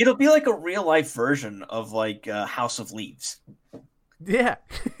 It'll be like a real life version of like House of Leaves. Yeah,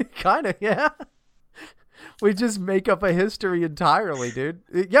 kind of. Yeah. We just make up a history entirely, dude.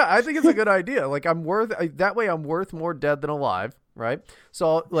 Yeah, I think it's a good idea. Like that way I'm worth more dead than alive, right?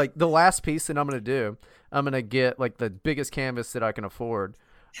 So like the last piece that I'm going to do, I'm going to get like the biggest canvas that I can afford.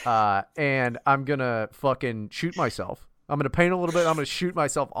 And I'm going to fucking shoot myself. I'm going to paint a little bit. I'm going to shoot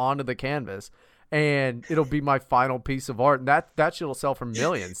myself onto the canvas, and it'll be my final piece of art. And that shit'll sell for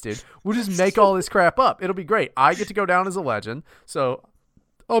millions, dude. We'll just make all this crap up. It'll be great. I get to go down as a legend. So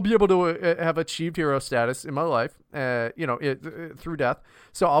I'll be able to have achieved hero status in my life, through death.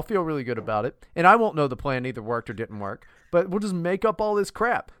 So I'll feel really good about it. And I won't know the plan either worked or didn't work. But we'll just make up all this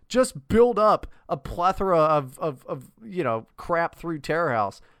crap. Just build up a plethora of crap through Terror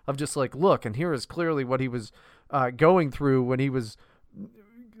House. Of just like, look, and here is clearly what he was going through when he was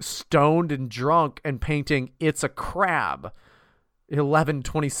stoned and drunk and painting It's a Crab.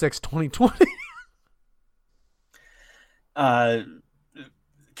 11/26/2020.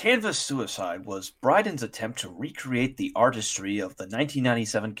 Canvas Suicide was Bryden's attempt to recreate the artistry of the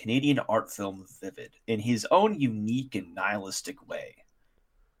 1997 Canadian art film Vivid in his own unique and nihilistic way.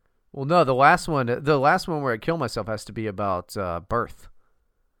 Well, no, the last one where I kill myself has to be about birth.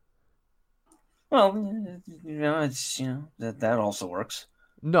 Well, it's that also works.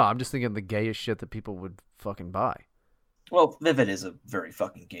 No, I'm just thinking the gayest shit that people would fucking buy. Well, Vivid is a very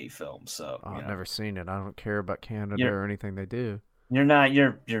fucking gay film, so I've never seen it. I don't care about Canada or anything they do.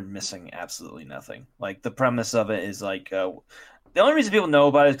 You're missing absolutely nothing. Like, the premise of it is like the only reason people know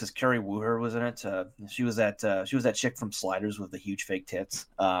about it is because Carrie Wooher was in it. She was that chick from Sliders with the huge fake tits.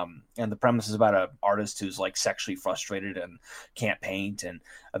 And the premise is about an artist who's like sexually frustrated and can't paint, and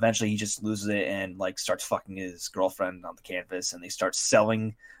eventually he just loses it and like starts fucking his girlfriend on the canvas, and they start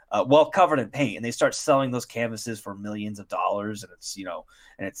selling, covered in paint, and they start selling those canvases for millions of dollars, and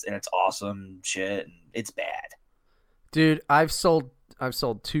it's awesome shit, and it's bad. Dude, I've sold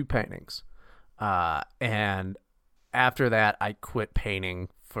 2 paintings, and after that, I quit painting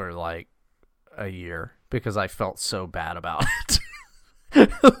for like a year because I felt so bad about it.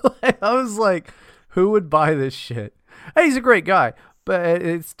 I was like, who would buy this shit? Hey, he's a great guy, but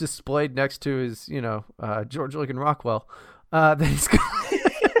it's displayed next to his, George Lincoln Rockwell. That he's got,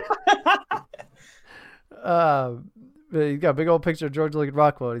 he's got a big old picture of George Lincoln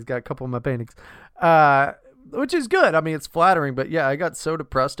Rockwell. He's got a couple of my paintings, which is good. I mean, it's flattering, but yeah, I got so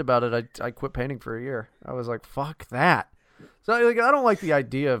depressed about it, I quit painting for a year. I was like, fuck that. So like, I don't like the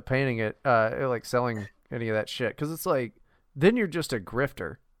idea of painting it, like selling any of that shit, because it's like, then you're just a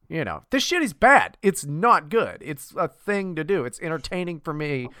grifter. This shit is bad. It's not good. It's a thing to do. It's entertaining for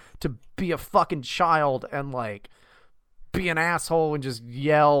me to be a fucking child and like be an asshole and just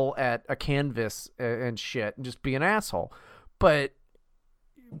yell at a canvas and shit and just be an asshole. But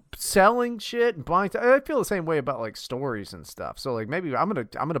selling shit and buying, I feel the same way about like stories and stuff. So like maybe I'm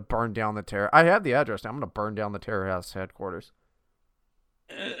gonna burn down the Terror. I have the address now. I'm gonna burn down the Terror House headquarters.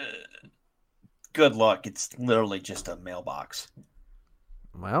 Good luck. It's literally just a mailbox.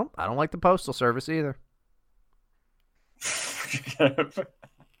 Well, I don't like the postal service either.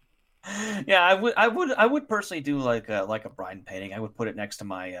 Yeah, I would personally do like a Bryden painting. I would put it next to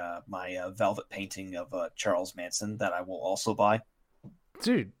my my velvet painting of Charles Manson that I will also buy.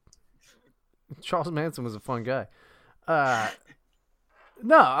 Dude, Charles Manson was a fun guy.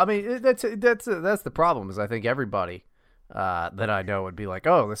 No, I mean that's the problem. Is I think everybody that I know would be like,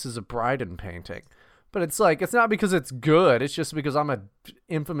 oh, this is a Bryden painting. But it's like, it's not because it's good. It's just because I'm a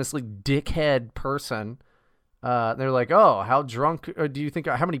infamously dickhead person. They're like, oh, how drunk do you think?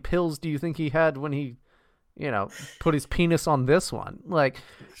 How many pills do you think he had when he, put his penis on this one? Like,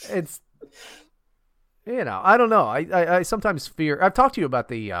 it's, I don't know. I sometimes fear. I've talked to you about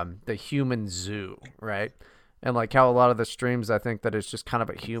the human zoo, right? And like how a lot of the streams, I think that it's just kind of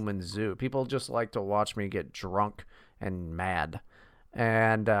a human zoo. People just like to watch me get drunk and mad,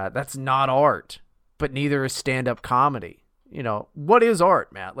 and that's not art. But neither is stand-up comedy. What is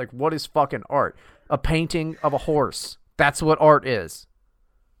art, Matt? Like, what is fucking art? A painting of a horse. That's what art is.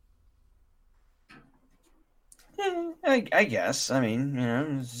 I guess. I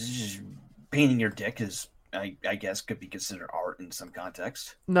mean, painting your dick is, I guess, could be considered art in some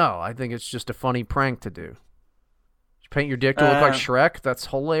context. No, I think it's just a funny prank to do. Paint your dick to look like Shrek? That's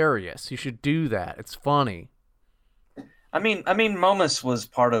hilarious. You should do that. It's funny. I mean, Momus was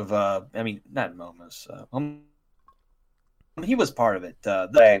part of. Not Momus. He was part of it.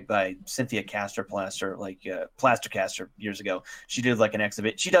 By Cynthia Castor Plaster, Plastercaster years ago. She did like an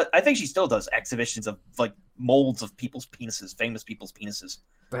exhibit. She does. I think she still does exhibitions of like molds of people's penises, famous people's penises.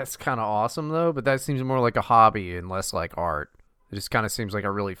 That's kind of awesome though. But that seems more like a hobby and less like art. It just kind of seems like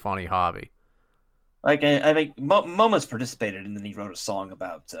a really funny hobby. Like I think Momus participated, and then he wrote a song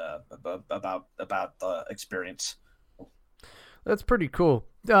about the experience. That's pretty cool.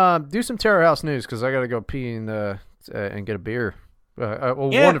 Do some Terror House news because I got to go pee and get a beer.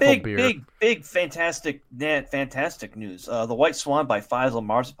 Wonderful beer. Big, fantastic news. The White Swan by Faisal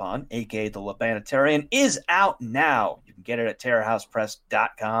Marzipan, a.k.a. the Labanitarian, is out now. You can get it at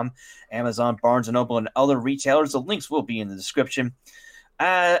terrorhousepress.com, Amazon, Barnes & Noble, and other retailers. The links will be in the description.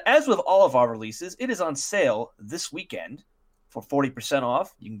 As with all of our releases, it is on sale this weekend for 40%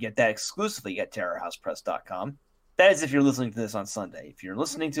 off. You can get that exclusively at terrorhousepress.com. That is if you're listening to this on Sunday. If you're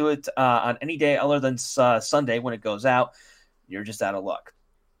listening to it on any day other than Sunday when it goes out, you're just out of luck.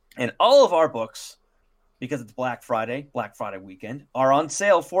 And all of our books, because it's Black Friday weekend, are on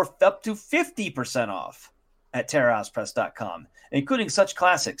sale for up to 50% off at terrorhousepress.com, including such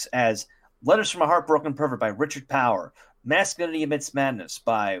classics as Letters from a Heartbroken Pervert by Richard Power, Masculinity Amidst Madness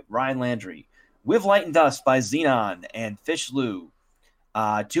by Ryan Landry, With Light and Dust by Xenon and Fish Lou,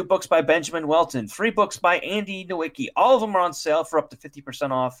 2 books by Benjamin Welton, 3 books by Andy Nowicki. All of them are on sale for up to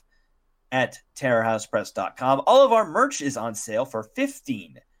 50% off at TerrorHousePress.com. All of our merch is on sale for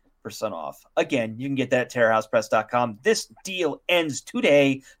 15% off. Again, you can get that at TerrorHousePress.com. This deal ends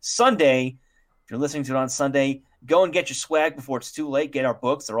today, Sunday. If you're listening to it on Sunday, go and get your swag before it's too late. Get our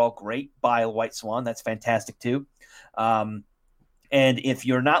books. They're all great. Buy White Swan. That's fantastic too. And if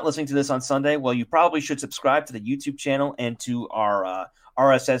you're not listening to this on Sunday, well, you probably should subscribe to the YouTube channel and to our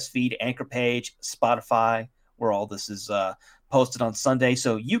RSS feed, Anchor page, Spotify, where all this is posted on Sunday.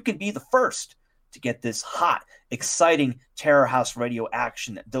 So you can be the first to get this hot, exciting Terror House Radio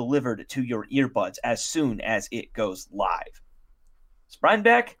action delivered to your earbuds as soon as it goes live. Is Brian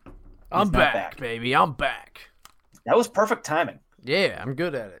back? I'm back, baby. I'm back. That was perfect timing. Yeah, I'm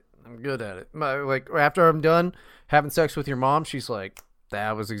good at it. Like, after I'm done having sex with your mom, she's like,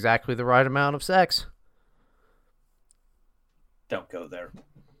 that was exactly the right amount of sex. Don't go there.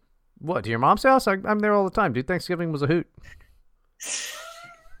 What, to your mom's house? I'm there all the time, dude. Thanksgiving was a hoot.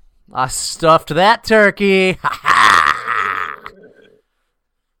 I stuffed that turkey.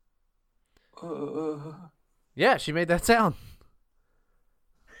 Yeah, she made that sound.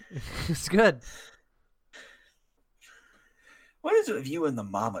 It's good. What is it with you and the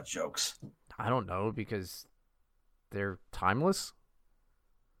mama jokes? I don't know, because they're timeless.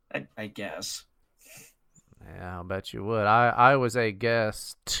 I guess. Yeah, I'll bet you would. I was a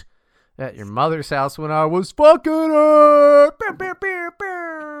guest at your mother's house when I was fucking her.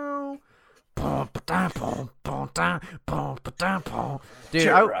 Dude,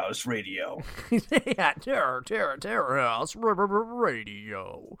 Terror House Radio. Yeah, Terror House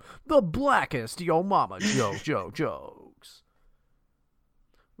Radio. The blackest yo mama jokes.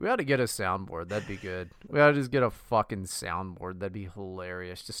 We ought to get a soundboard. That'd be good. We ought to just get a fucking soundboard. That'd be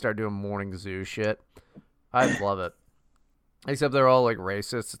hilarious. Just start doing morning zoo shit. I'd love it. Except they're all like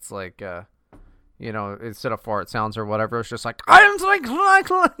racist. It's like, instead of fart sounds or whatever, it's just like,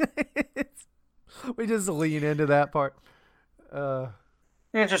 we just lean into that part.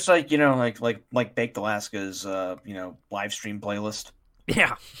 Yeah, just like, like Baked Alaska's, live stream playlist.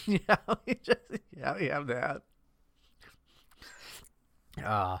 Yeah. We have that.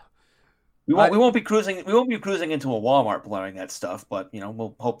 We won't be cruising into a Walmart blaring that stuff, but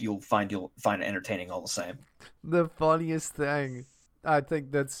we'll hope you'll find it entertaining all the same. The funniest thing I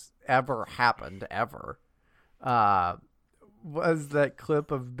think that's ever happened was that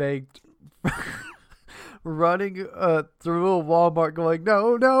clip of Baked running through a Walmart going,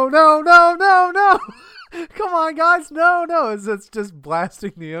 no. Come on, guys, no. It's just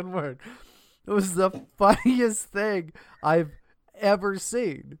blasting the N-word. It was the funniest thing I've ever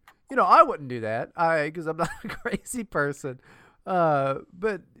seen. I wouldn't do that, because I'm not a crazy person.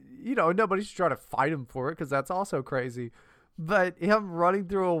 But nobody's trying to fight him for it, because that's also crazy. But him running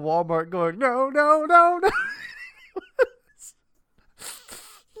through a Walmart going, no.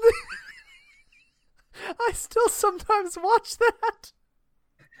 I still sometimes watch that.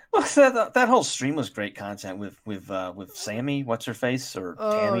 Well, that whole stream was great content with Sammy, what's her face, or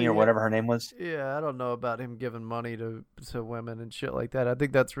Tammy, or whatever her name was. Yeah, I don't know about him giving money to women and shit like that. I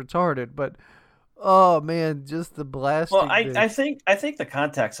think that's retarded. But oh man, just the blasting. Well, I think the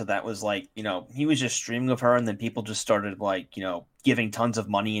context of that was like, he was just streaming of her, and then people just started like, giving tons of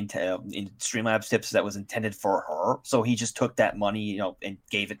money in Streamlabs tips that was intended for her. So he just took that money, and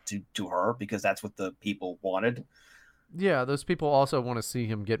gave it to her because that's what the people wanted. Yeah, those people also want to see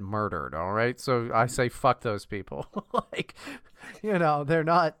him get murdered, all right? So I say fuck those people. Like, they're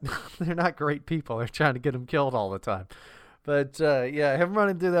not great people. They're trying to get him killed all the time. But yeah, him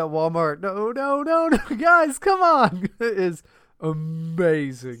running through that Walmart, no, guys, come on, is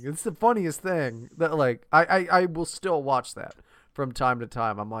amazing. It's the funniest thing that, like, I will still watch that from time to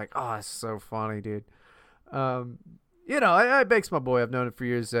time. I'm like, oh, it's so funny, dude. Bakes my boy. I've known him for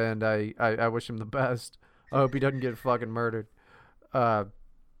years, and I wish him the best. I hope he doesn't get fucking murdered. I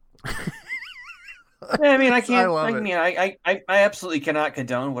mean, I can't. I absolutely cannot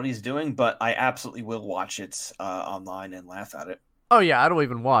condone what he's doing, but I absolutely will watch it online and laugh at it. Oh yeah, I don't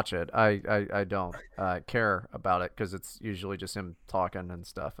even watch it. I don't care about it because it's usually just him talking and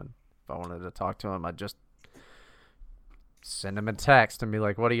stuff. And if I wanted to talk to him, I'd just send him a text and be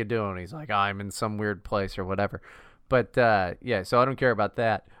like, "What are you doing?" He's like, "I'm in some weird place" or whatever. But yeah, so I don't care about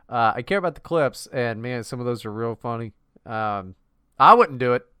that. I care about the clips, and man, some of those are real funny. I wouldn't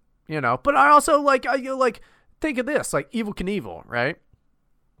do it, but I also think of this, like Evel Knievel, right?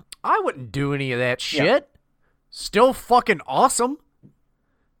 I wouldn't do any of that shit. Yeah. Still fucking awesome.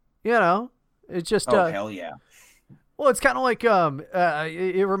 It's just hell yeah. Well, it's kind of like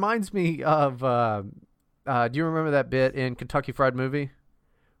it reminds me of do you remember that bit in Kentucky Fried Movie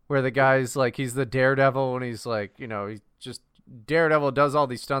where the guy's like he's the daredevil and he's like, you know, he's just daredevil, does all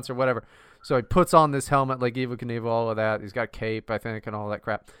these stunts or whatever. So he puts on this helmet like Evel Knievel, all of that. He's got a cape, I think, and all that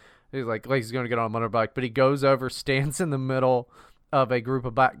crap. He's like he's going to get on a motorbike, but he goes over, stands in the middle of a group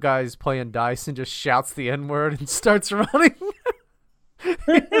of guys playing dice and just shouts the N-word and starts running.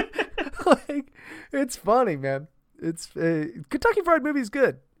 Like, it's funny, man. It's Kentucky Fried Movie is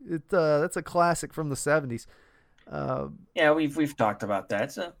good. That's a classic from the 70s. Yeah, we've talked about that.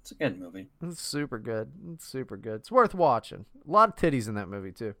 It's a good movie. It's super good. It's super good. It's worth watching. A lot of titties in that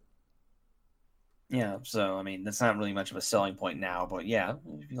movie too. Yeah, so I mean that's not really much of a selling point now, but yeah,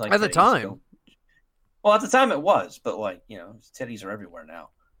 if you like At the titties, time. Well, at the time it was, but like you know, titties are everywhere now.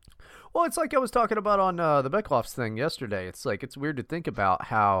 Well, it's like I was talking about on the Beckloffs thing yesterday. It's like it's weird to think about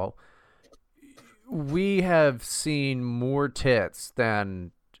how we have seen more tits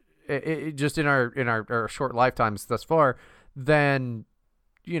than just in our short lifetimes thus far than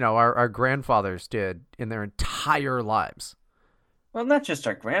you know our grandfathers did in their entire lives. Well, not just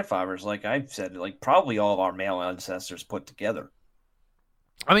our grandfathers, like I've said, like probably all of our male ancestors put together.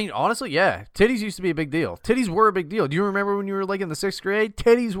 I mean, honestly, yeah. Titties used to be a big deal. Titties were a big deal. Do you remember when you were like in the 6th grade?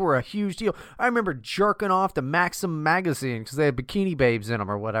 Titties were a huge deal. I remember jerking off to Maxim magazine because they had bikini babes in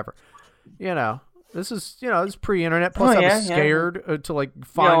them or whatever. You know, this is pre-internet. Plus, I was scared to like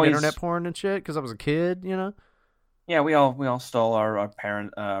find internet porn and shit because I was a kid. You know. Yeah, we all stole our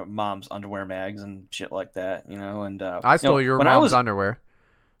parent mom's underwear mags and shit like that. You know, and I stole your mom's underwear.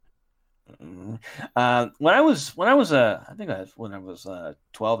 When I was I think when I was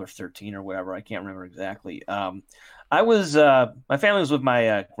 12 or 13 or whatever, I can't remember exactly. I was my family was with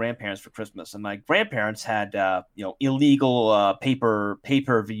my grandparents for Christmas, and my grandparents had illegal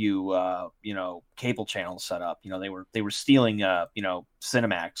pay-per-view cable channels set up. You know, they were stealing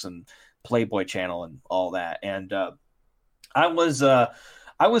Cinemax and Playboy Channel and all that, and I was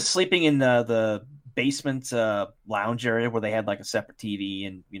sleeping in the basement lounge area where they had like a separate TV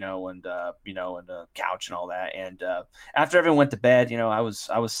and a couch and all that. And after everyone went to bed, I was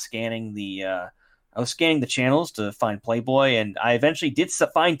scanning the channels to find Playboy, and I eventually did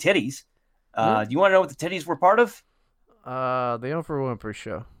find titties. Do you want to know what the titties were part of? The Oprah Winfrey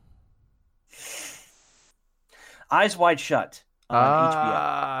Show. Eyes Wide Shut on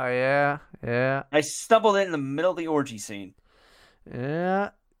HBO. Yeah. I stumbled in the middle of the orgy scene.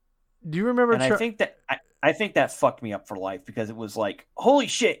 Yeah. Do you remember? And I think that fucked me up for life because it was like, holy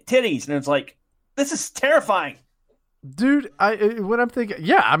shit, titties, and it's like, this is terrifying, dude. When I'm thinking,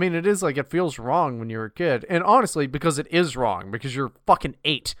 yeah, I mean, it is like it feels wrong when you're a kid, and honestly, because it is wrong because you're fucking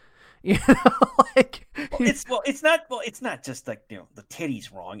 8. You know, like it's not just like the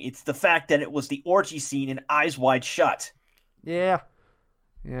titties wrong. It's the fact that it was the orgy scene in Eyes Wide Shut. Yeah,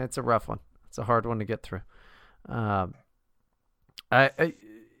 it's a rough one. It's a hard one to get through.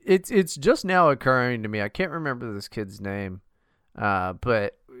 It's just now occurring to me. I can't remember this kid's name,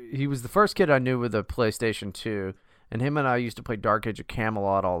 but he was the first kid I knew with a PlayStation 2, and him and I used to play Dark Age of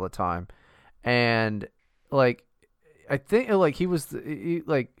Camelot all the time. And like, I think like he was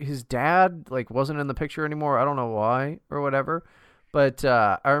like his dad like wasn't in the picture anymore. I don't know why or whatever, but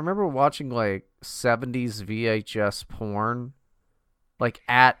I remember watching like 70s VHS porn like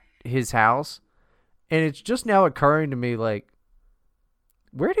at his house, and it's just now occurring to me like,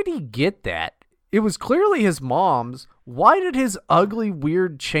 where did he get that? It was clearly his mom's. Why did his ugly,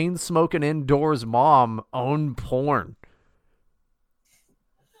 weird, chain-smoking indoors mom own porn?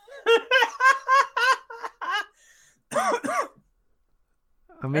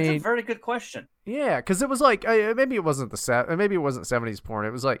 I mean, that's a very good question. Yeah, because it was like maybe it wasn't 70s porn.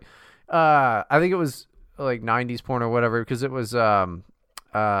 It was like I think it was like 90s porn or whatever. Because it was you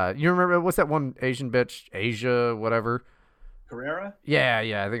remember what's that one Asian bitch, Asia whatever. Carrera? Yeah,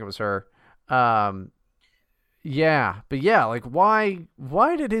 I think it was her. Yeah, but yeah, like why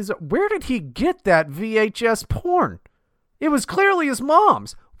did where did he get that VHS porn? It was clearly his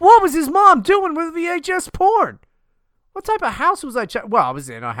mom's. What was his mom doing with VHS porn? What type of house was I? Well, I was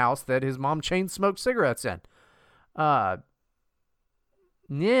in a house that his mom chain smoked cigarettes in. Yeah,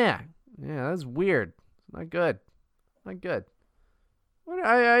 that's weird. Not good.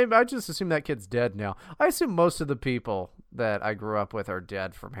 I just assume that kid's dead now. I assume most of the people that I grew up with are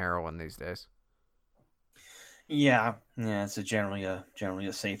dead from heroin these days. Yeah, it's generally a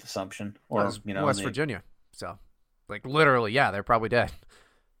safe assumption. Or West Virginia. So, like literally, yeah, they're probably dead.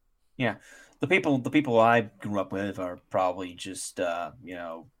 Yeah, the people I grew up with are probably just dead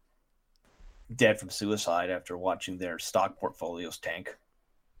from suicide after watching their stock portfolios tank.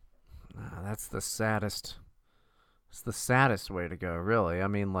 That's the saddest It's the saddest way to go, really. I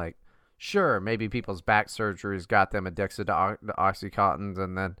mean, like, sure, maybe people's back surgeries got them addicted to the Oxycontins,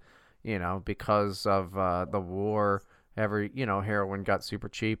 and then, because of the war, heroin got super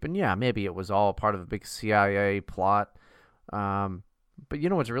cheap. And yeah, maybe it was all part of a big CIA plot. But you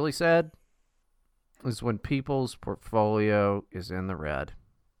know what's really sad? Is when people's portfolio is in the red.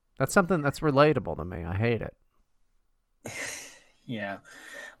 That's something that's relatable to me. I hate it. Yeah.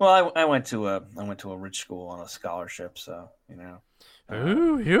 Well, I went to a rich school on a scholarship, so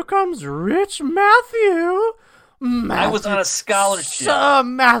Ooh, here comes Rich Matthew. I was on a scholarship. Sir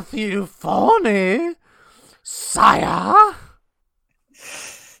Matthew Forney, sire.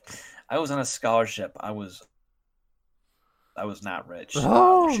 I was on a scholarship. I was not rich.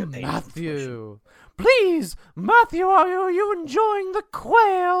 Oh, Matthew. Please, Matthew, are you enjoying the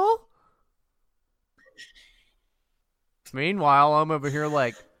quail? Meanwhile, I'm over here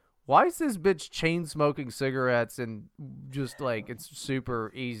like, why is this bitch chain smoking cigarettes and just like it's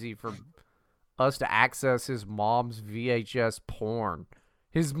super easy for us to access his mom's VHS porn?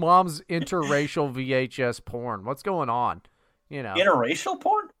 His mom's interracial VHS porn. What's going on? Interracial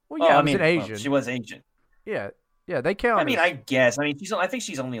porn? Well, yeah, I mean, Asian. She was Asian. Yeah, they count. I mean, I guess. I mean, I think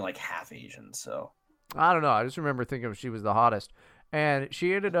she's only like half Asian, so. I don't know. I just remember thinking she was the hottest. And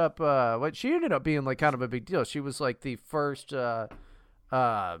she ended up being like kind of a big deal. She was like the first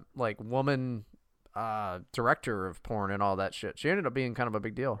like woman director of porn and all that shit. She ended up being kind of a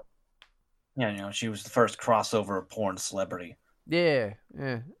big deal. Yeah, she was the first crossover porn celebrity. Yeah.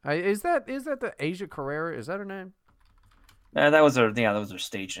 Is that the Asia Carrera? Is that her name? That was her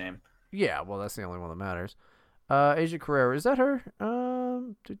stage name. Yeah, well, that's the only one that matters. Asia Carrera, is that her?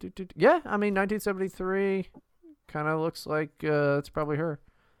 Yeah, I mean 1973. Kind of looks like it's probably her.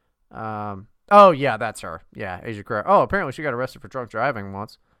 Oh, yeah, that's her. Yeah, Asia Carrera. Oh, apparently she got arrested for drunk driving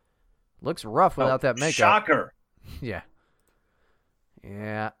once. Looks rough without that makeup. Shocker. Yeah.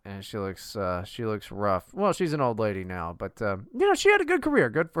 Yeah, and she looks rough. Well, she's an old lady now, but she had a good career.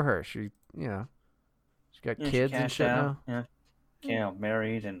 Good for her. She got kids and shit now. Yeah,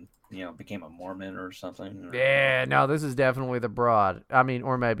 married and became a Mormon or something. Yeah, no, this is definitely the broad. I mean,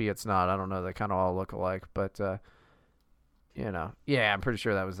 or maybe it's not. I don't know. They kind of all look alike, but yeah, I'm pretty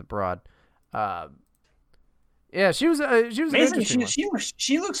sure that was the broad. Yeah, she was amazing.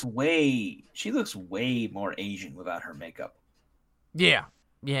 She looks way more Asian without her makeup. Yeah.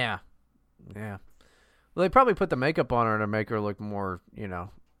 Well, they probably put the makeup on her to make her look more,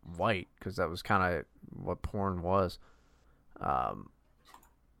 white, because that was kind of what porn was. It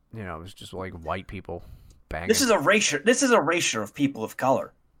was just like white people banging. This is a erasure of people of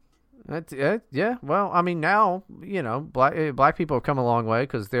color. Yeah. Well, I mean, now black people have come a long way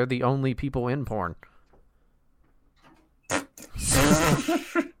because they're the only people in porn.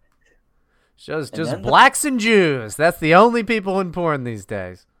 just blacks and Jews. That's the only people in porn these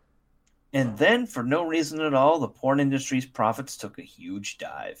days. And then, for no reason at all, the porn industry's profits took a huge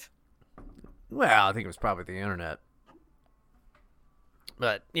dive. Well, I think it was probably the internet.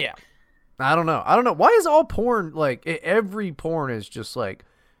 But yeah, I don't know. Why is all porn like every porn is just like,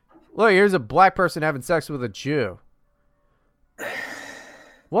 look, here's a black person having sex with a Jew.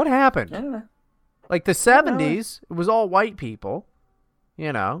 What happened? I don't know. Like the 70s, it was all white people.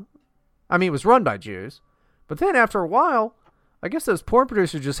 I mean, it was run by Jews, but then after a while, I guess those porn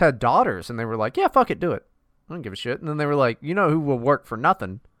producers just had daughters, and they were like, "Yeah, fuck it, do it. I don't give a shit." And then they were like, "You know who will work for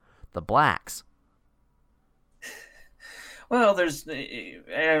nothing? The blacks." Well, I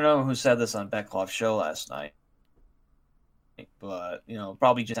don't know who said this on Beckloff's show last night, but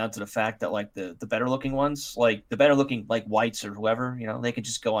probably just down to the fact that like the better looking ones, like the better looking like whites or whoever, they could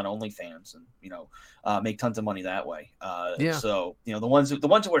just go on OnlyFans and make tons of money that way. Yeah. So the ones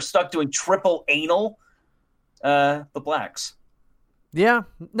who are stuck doing triple anal, the blacks. Yeah.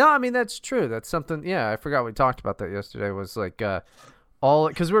 No, I mean that's true. That's something. Yeah, I forgot we talked about that yesterday. Was like all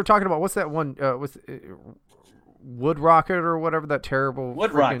because we were talking about what's that one with. Wood Rocket or whatever that terrible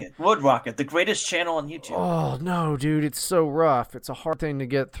Wood Rocket, the greatest channel on YouTube. Oh no, dude, it's so rough. It's a hard thing to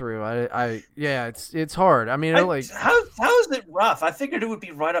get through. It's hard. I mean, how is it rough? I figured it would be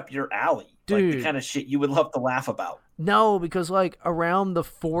right up your alley, dude. Like the kind of shit you would love to laugh about. No, because like around the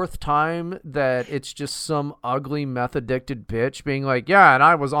fourth time that it's just some ugly meth addicted bitch being like, yeah, and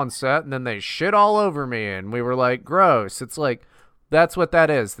I was on set and then they shit all over me and we were like, gross. It's like. That's what that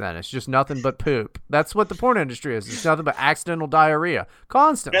is then. It's just nothing but poop. That's what the porn industry is. It's nothing but accidental diarrhea.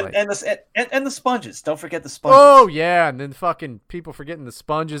 Constantly. And the sponges. Don't forget the sponges. Oh, yeah. And then fucking people forgetting the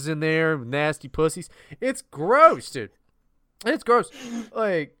sponges in there. Nasty pussies. It's gross, dude. It's gross.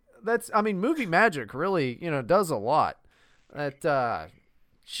 Like, movie magic really, does a lot.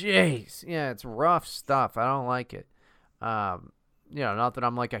 Jeez. Yeah, it's rough stuff. I don't like it. Not that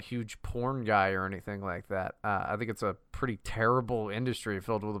I'm like a huge porn guy or anything like that. I think it's a pretty terrible industry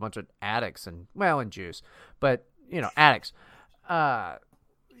filled with a bunch of addicts and Jews, but addicts. The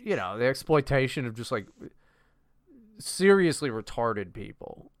exploitation of just like seriously retarded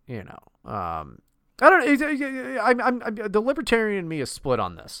people. I don't know. I'm the libertarian in me is split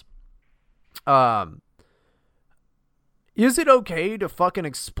on this. Is it okay to fucking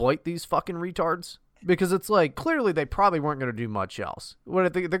exploit these fucking retards? Because it's like, clearly they probably weren't going to do much else. They're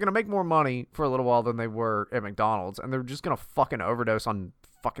going to make more money for a little while than they were at McDonald's, and they're just going to fucking overdose on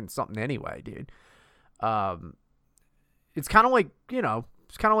fucking something anyway, dude. It's kind of like,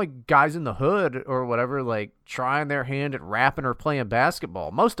 it's kind of like guys in the hood or whatever, like trying their hand at rapping or playing basketball.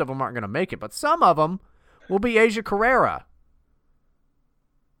 Most of them aren't going to make it, but some of them will be Asia Carrera.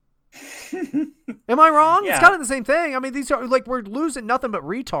 Am I wrong? Yeah. It's kind of the same thing. I mean, these are like, we're losing nothing but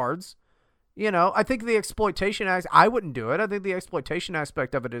retards. I think the exploitation I wouldn't do it. I think the exploitation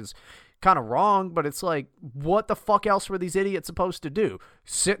aspect of it is kind of wrong, but it's like, what the fuck else were these idiots supposed to do?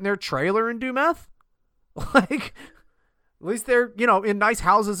 Sit in their trailer and do meth? Like, at least they're, in nice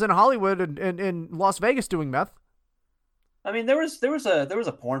houses in Hollywood and in Las Vegas doing meth. I mean, there was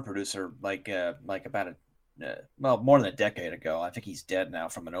a porn producer like about more than a decade ago. I think he's dead now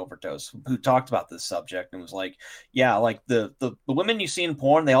from an overdose, who talked about this subject and was like, yeah, like the women you see in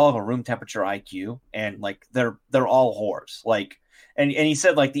porn, they all have a room temperature IQ, and like they're all whores. Like, and he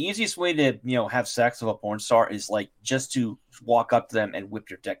said like the easiest way to have sex with a porn star is like just to walk up to them and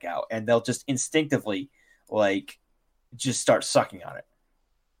whip your dick out, and they'll just instinctively like just start sucking on it.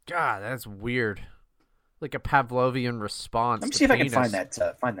 God, that's weird. Like a Pavlovian response. Let me see if I can find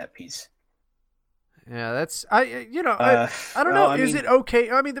that piece. Yeah, that's I don't know. Is it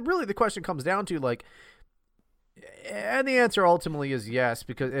okay? I mean, really, the question comes down to like, and the answer ultimately is yes,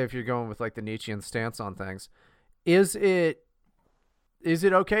 because if you're going with like the Nietzschean stance on things, is it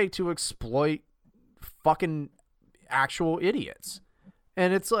okay to exploit fucking actual idiots?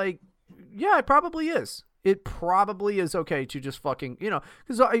 And it's like, yeah, it probably is. It probably is okay to just fucking,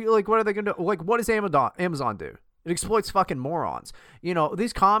 because like, what are they gonna do? Like, what does Amazon do? It exploits fucking morons.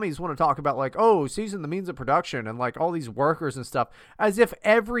 These commies want to talk about like, oh, season the means of production and like all these workers and stuff, as if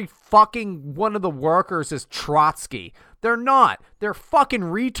every fucking one of the workers is Trotsky. They're not. They're fucking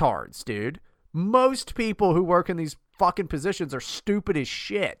retards, dude. Most people who work in these fucking positions are stupid as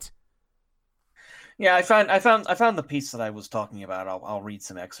shit. Yeah, I found the piece that I was talking about. I'll read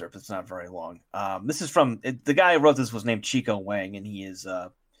some excerpts. It's not very long. This is from the guy who wrote this was named Chico Wang, and he is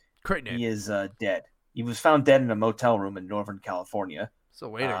dead. He was found dead in a motel room in Northern California. So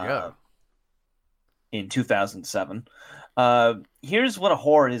way to go. In 2007. Here's what a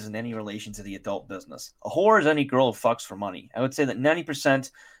whore is in any relation to the adult business. A whore is any girl who fucks for money. I would say that 90%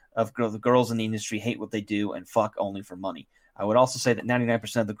 of the girls in the industry hate what they do and fuck only for money. I would also say that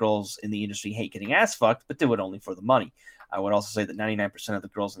 99% of the girls in the industry hate getting ass fucked, but do it only for the money. I would also say that 99% of the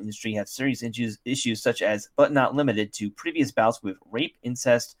girls in the industry have serious issues such as, but not limited to, previous bouts with rape,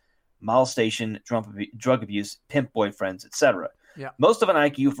 incest, molestation, drug abuse, pimp boyfriends, etc. Yeah. Most have an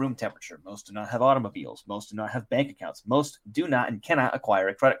IQ of room temperature. Most do not have automobiles. Most do not have bank accounts. Most do not and cannot acquire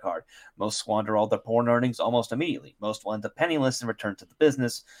a credit card. Most squander all their porn earnings almost immediately. Most will end up penniless and return to the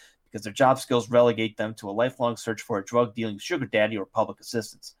business because their job skills relegate them to a lifelong search for a drug-dealing sugar daddy or public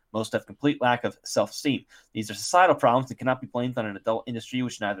assistance. Most have complete lack of self-esteem. These are societal problems that cannot be blamed on an adult industry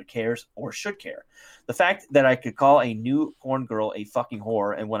which neither cares or should care. The fact that I could call a new porn girl a fucking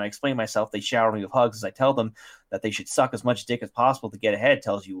whore, and when I explain myself, they shower me with hugs as I tell them that they should suck as much dick as possible to get ahead,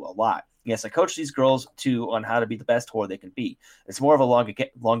 tells you a lot. Yes, I coach these girls, too, on how to be the best whore they can be. It's more of a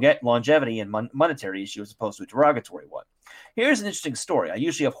longevity and monetary issue as opposed to a derogatory one. Here's an interesting story. I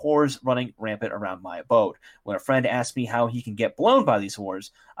usually have whores running rampant around my abode. When a friend asks me how he can get blown by these whores,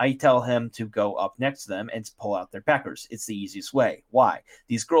 I tell him to go up next to them and pull out their peckers. It's the easiest way. Why?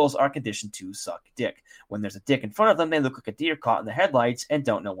 These girls are conditioned to suck dick. When there's a dick in front of them, they look like a deer caught in the headlights and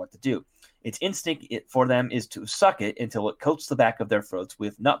don't know what to do. Its instinct for them is to suck it until it coats the back of their throats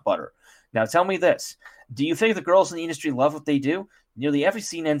with nut butter. Now tell me this. Do you think the girls in the industry love what they do? Nearly every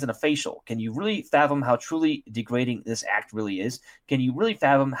scene ends in a facial. Can you really fathom how truly degrading this act really is? Can you really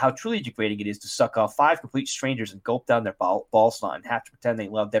fathom how truly degrading it is to suck off 5 complete strangers and gulp down their ball snot and have to pretend they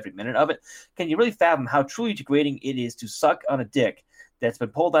loved every minute of it? Can you really fathom how truly degrading it is to suck on a dick that's been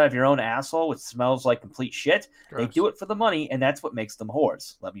pulled out of your own asshole, which smells like complete shit? Gross. They do it for the money, and that's what makes them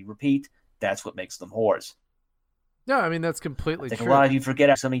whores. Let me repeat, that's what makes them whores. Yeah, I mean, that's completely true. A lot of you forget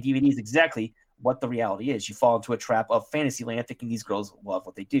how so many DVDs exactly what the reality is. You fall into a trap of Fantasyland thinking these girls love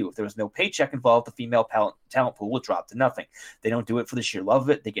what they do. If there was no paycheck involved, the female talent pool will drop to nothing. They don't do it for the sheer love of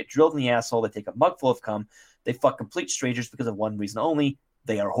it. They get drilled in the asshole. They take a mugful of cum. They fuck complete strangers because of one reason only.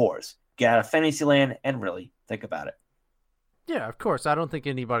 They are whores. Get out of Fantasyland and really think about it. Yeah, of course. I don't think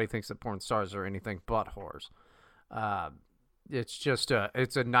anybody thinks that porn stars are anything but whores. It's just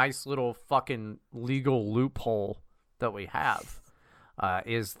it's a nice little fucking legal loophole that we have.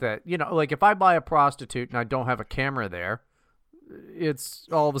 Is that, you know, like if I buy a prostitute and I don't have a camera there, it's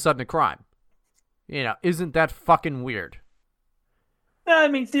all of a sudden a crime. You know, isn't that fucking weird? I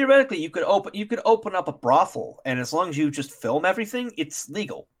mean, theoretically, you could open up a brothel, and as long as you just film everything, it's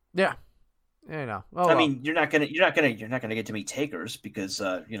legal. Yeah, you know. I mean, you're not gonna get to meet takers because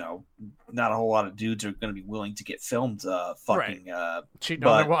you know, not a whole lot of dudes are gonna be willing to get filmed fucking cheating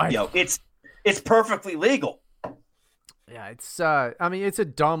on their wife. You know, it's perfectly legal. Yeah, it's I mean, it's a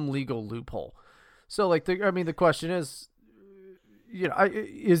dumb legal loophole. So like the question is, you know,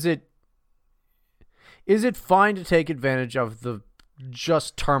 is it fine to take advantage of the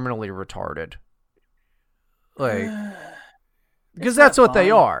just terminally retarded? Like, because that's what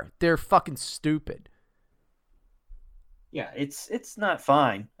they are. They're fucking stupid. Yeah, it's not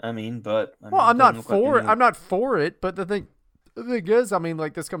fine. I mean, but I'm not for it. I'm not for it. But the thing is, I mean,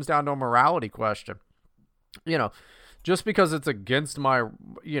 like, this comes down to a morality question. You know, just because it's against my,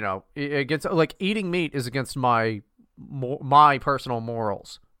 you know, against, like, eating meat is against my personal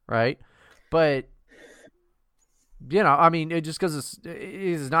morals, right? But, you know, I mean, it just because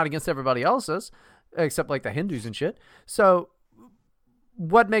it's not against everybody else's, except like the Hindus and shit. So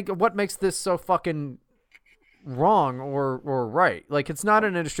what makes this so fucking wrong or right? Like, it's not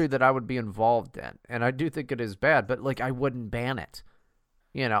an industry that I would be involved in, and I do think it is bad, but like, I wouldn't ban it.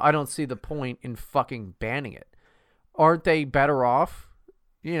 You know, I don't see the point in fucking banning it. Aren't they better off?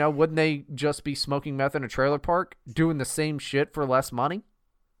 You know, wouldn't they just be smoking meth in a trailer park, doing the same shit for less money?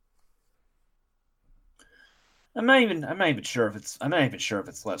 I'm not even sure if it's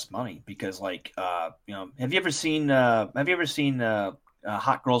less money because, like, you know, have you ever seen Hot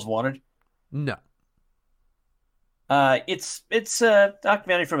Girls Wanted? No. It's a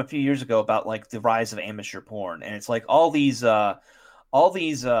documentary from a few years ago about like the rise of amateur porn, and it's like all these you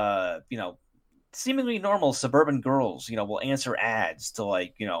know, seemingly normal suburban girls, you know, will answer ads to,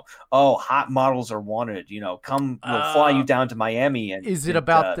 like, you know, oh, hot models are wanted, you know, we'll fly you down to Miami. And is it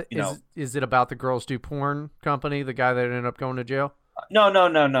about is it about the Girls Do Porn company, the guy that ended up going to jail? No.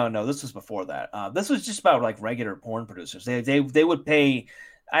 This was before that. This was just about like regular porn producers. They would pay,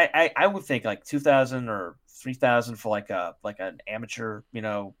 I would think like $2,000 or $3,000 for like an amateur, you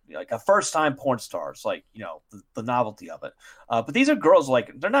know, like a first time porn stars, like, you know, the novelty of it. But these are girls,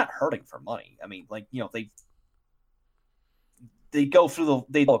 like, they're not hurting for money. I mean, like, you know, they go through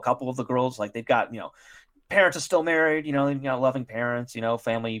a couple of the girls, like, they've got, you know, parents are still married, you know, they've got loving parents, you know,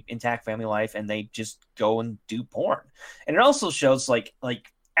 intact family life, and they just go and do porn. And it also shows like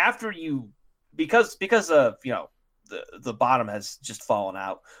after you, because of, you know, the bottom has just fallen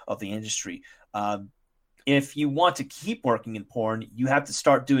out of the industry. If you want to keep working in porn, you have to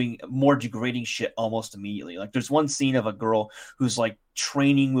start doing more degrading shit almost immediately. Like, there's one scene of a girl who's like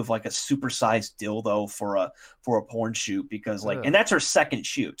training with like a supersized dildo for a porn shoot because, like, and that's her second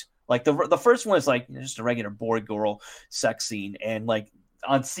shoot. Like, the first one is like just a regular boy girl sex scene, and like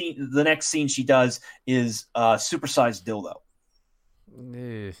the next scene she does is a supersized dildo.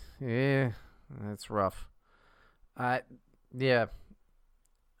 Yeah, that's rough. Yeah.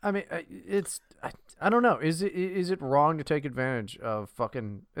 I mean, I don't know. Is it wrong to take advantage of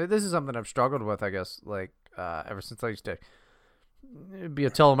fucking? This is something I've struggled with, I guess. Like, ever since I used to be a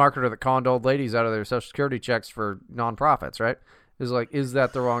telemarketer that conned old ladies out of their Social Security checks for nonprofits, right? Is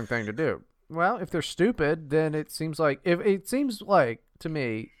that the wrong thing to do? Well, if they're stupid, then it seems like to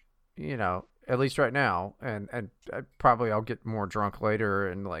me, you know, at least right now, and I'll get more drunk later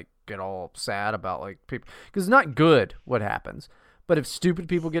and like get all sad about like people, because it's not good what happens. But if stupid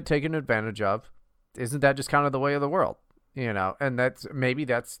people get taken advantage of, isn't that just kind of the way of the world? You know, and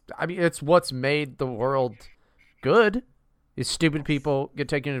it's what's made the world good, is stupid people get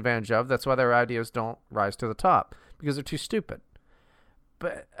taken advantage of. That's why their ideas don't rise to the top, because they're too stupid.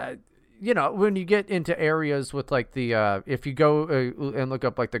 But, you know, when you get into areas with like the, if you go and look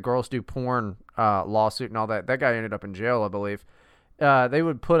up like the Girls Do Porn lawsuit and all that guy ended up in jail, I believe. They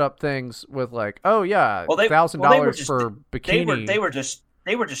would put up things with like, oh yeah, $1,000 for bikini. They were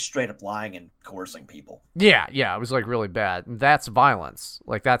just straight up lying and coercing people. Yeah, it was like really bad. And that's violence.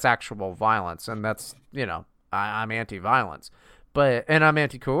 Like, that's actual violence, and that's, you know, I'm anti-violence, and I'm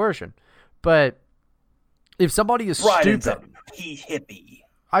anti-coercion. But if somebody is stupid, he hippie.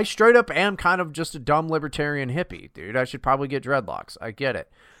 I straight up am kind of just a dumb libertarian hippie, dude. I should probably get dreadlocks. I get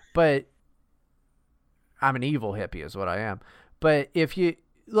it. But I'm an evil hippie is what I am. But if you,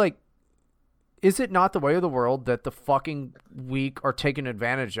 like, is it not the way of the world that the fucking weak are taken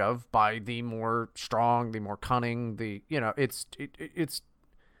advantage of by the more strong, the more cunning,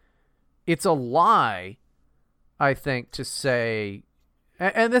 it's a lie, I think, to say,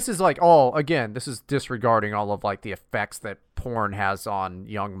 and this is like this is disregarding all of like the effects that porn has on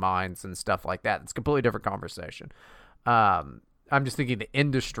young minds and stuff like that. It's a completely different conversation. I'm just thinking the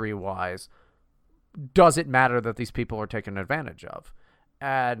industry wise, does it matter that these people are taken advantage of?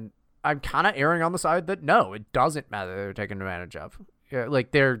 And I'm kind of erring on the side that no, it doesn't matter that they're taken advantage of. Yeah,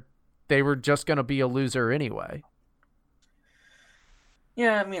 like they were just going to be a loser anyway.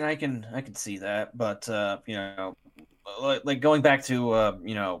 Yeah, I mean, I can see that, but like going back to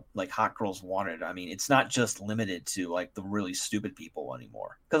like Hot Girls Wanted. I mean, it's not just limited to like the really stupid people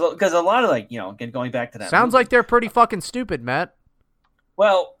anymore, because a lot of again going back to that. Sounds like they're pretty fucking stupid, Matt.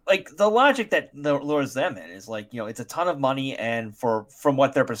 Well, like the logic that lures them in is like, it's a ton of money, and from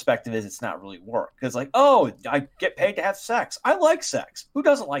what their perspective is, it's not really work. Because like, oh, I get paid to have sex. I like sex. Who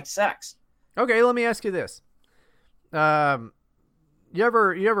doesn't like sex? Okay, let me ask you this. You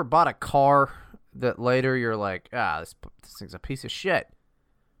ever bought a car that later you're like, this thing's a piece of shit?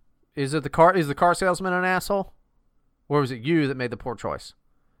 Is the car salesman an asshole? Or was it you that made the poor choice?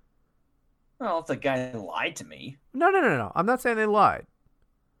 Well, if the guy lied to me. No. I'm not saying they lied.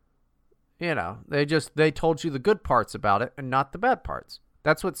 They told you the good parts about it and not the bad parts.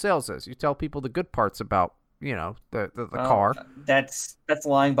 That's what sales is. You tell people the good parts about, the car. That's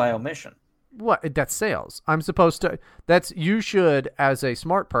lying by omission. What? That's sales. You should, as a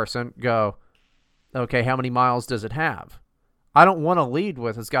smart person, go, okay, how many miles does it have? I don't want to lead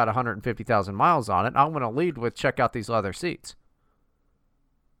with it's got 150,000 miles on it. I want to lead with check out these leather seats.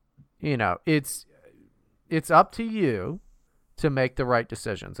 It's up to you to make the right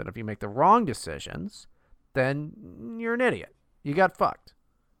decisions. And if you make the wrong decisions, then you're an idiot. You got fucked.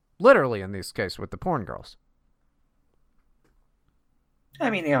 Literally in this case with the porn girls. I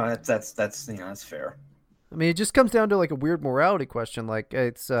mean, that's fair. I mean, it just comes down to like a weird morality question. Like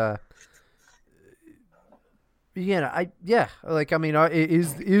it's, like, I mean,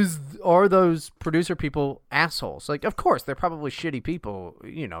 are those producer people assholes? Like, of course, they're probably shitty people,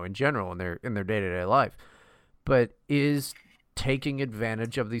 in general in their day-to-day life. But is taking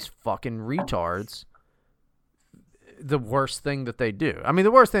advantage of these fucking retards the worst thing that they do? I mean,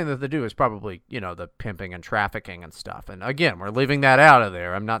 the worst thing that they do is probably, the pimping and trafficking and stuff. And again, we're leaving that out of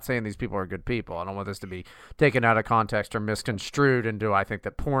there. I'm not saying these people are good people. I don't want this to be taken out of context or misconstrued into I think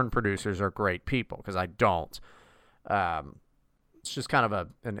that porn producers are great people, because I don't. It's just kind of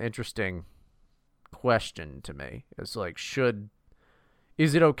an interesting question to me. It's like,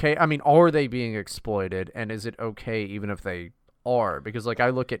 is it okay? I mean, are they being exploited, and is it okay even if they are? Because like I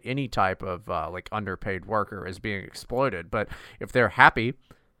look at any type of like underpaid worker as being exploited, but if they're happy,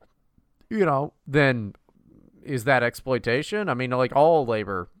 then is that exploitation? I mean, like all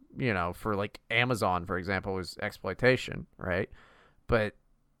labor, for like Amazon, for example, is exploitation, right? But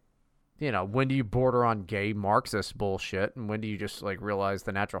when do you border on gay Marxist bullshit, and when do you just like realize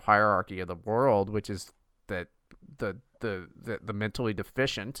the natural hierarchy of the world, which is that the mentally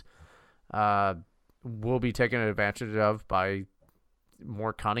deficient will be taken advantage of by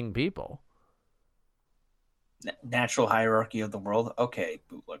more cunning people? Natural hierarchy of the world. Okay,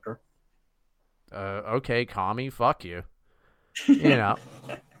 bootlicker. Okay, commie, fuck you.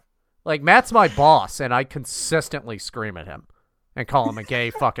 Like Matt's my boss, and I consistently scream at him and call him a gay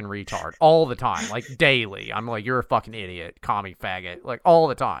fucking retard all the time, like daily. I'm like, you're a fucking idiot, commie faggot, like all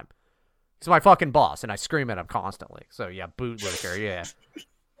the time. He's my fucking boss, and I scream at him constantly. So yeah, bootlicker, yeah.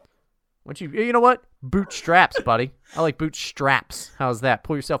 You know what? Bootstraps, buddy. I like bootstraps. How's that?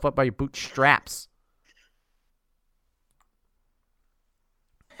 Pull yourself up by your bootstraps.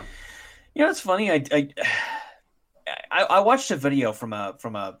 It's funny. I watched a video from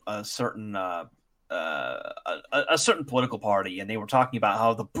a certain a certain political party, and they were talking about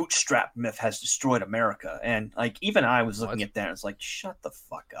how the bootstrap myth has destroyed America. And like even I was looking at that, and it's like, shut the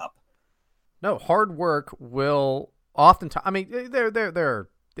fuck up. No, hard work will oftentimes. I mean, there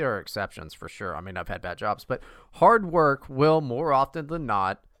are exceptions for sure. I mean, I've had bad jobs, but hard work will more often than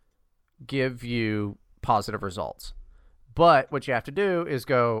not give you positive results. But what you have to do is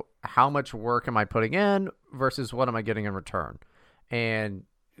go, how much work am I putting in versus what am I getting in return? And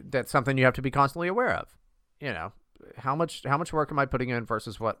that's something you have to be constantly aware of. How much work am I putting in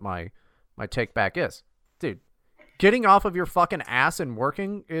versus what my take back is? Dude, getting off of your fucking ass and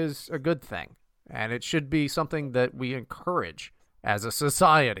working is a good thing. And it should be something that we encourage as a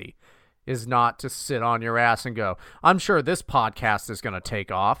society is not to sit on your ass and go, I'm sure this podcast is going to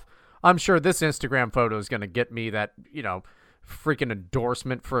take off. I'm sure this Instagram photo is going to get me that, freaking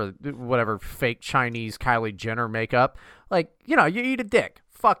endorsement for whatever fake Chinese Kylie Jenner makeup. Like, you eat a dick.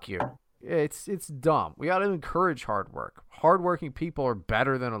 Fuck you. It's dumb. We got to encourage hard work. Hardworking people are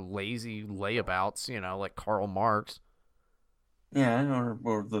better than a lazy layabouts, like Karl Marx. Yeah,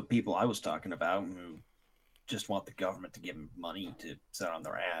 or the people I was talking about who just want the government to give them money to sit on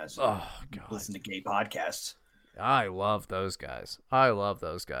their ass and listen to gay podcasts. I love those guys.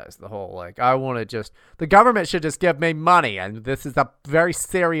 The whole, the government should just give me money, and this is a very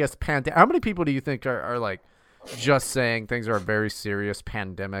serious pandemic. How many people do you think are like just saying things are a very serious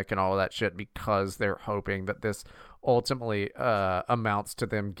pandemic and all of that shit because they're hoping that this ultimately amounts to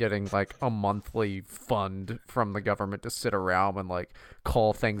them getting like a monthly fund from the government to sit around and like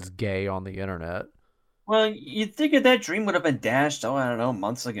call things gay on the internet? Well, you'd think that dream would have been dashed, I don't know,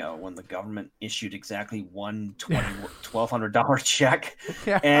 months ago when the government issued exactly one $1,200 check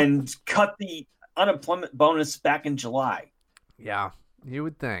and cut the unemployment bonus back in July. Yeah, you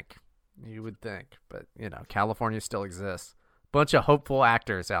would think. But, California still exists. Bunch of hopeful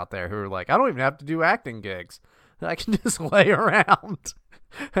actors out there who are like, I don't even have to do acting gigs. I can just lay around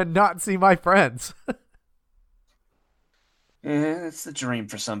and not see my friends. Yeah, it's the dream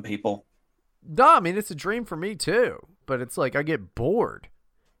for some people. No, I mean, it's a dream for me too, but it's like I get bored,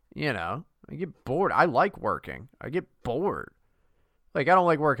 I get bored. I like working. I get bored. Like, I don't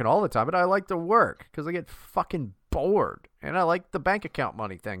like working all the time, but I like to work because I get fucking bored. And I like the bank account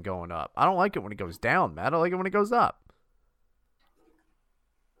money thing going up. I don't like it when it goes down, Matt. I like it when it goes up.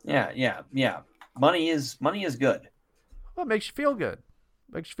 Yeah. Money is good. Well, it makes you feel good.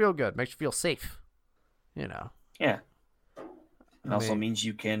 Makes you feel safe, Yeah. It also means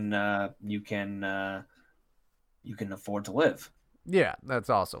you can afford to live. Yeah, that's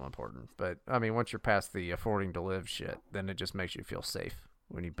also important. But I mean, once you're past the affording to live shit, then it just makes you feel safe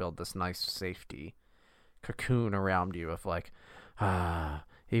when you build this nice safety cocoon around you of like,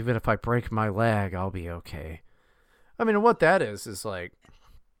 even if I break my leg, I'll be okay. I mean, what that is like,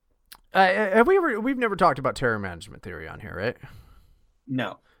 we've never talked about terror management theory on here, right?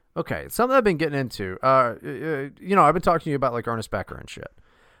 No. Okay, it's something I've been getting into. I've been talking to you about like Ernest Becker and shit.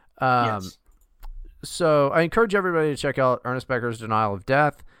 Yes. So I encourage everybody to check out Ernest Becker's Denial of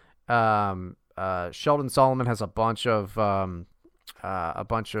Death. Sheldon Solomon has a bunch of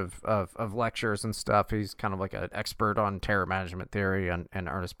lectures and stuff. He's kind of like an expert on terror management theory and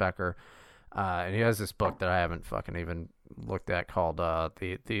Ernest Becker. And he has this book that I haven't fucking even looked at called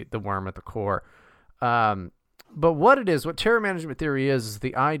the Worm at the Core. But what terror management theory is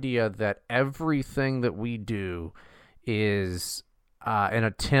the idea that everything that we do is an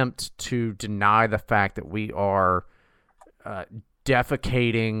attempt to deny the fact that we are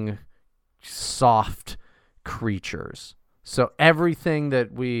defecating soft creatures. So everything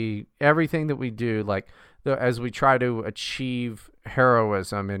that we do, like as we try to achieve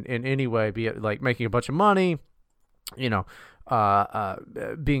heroism in any way, be it like making a bunch of money, being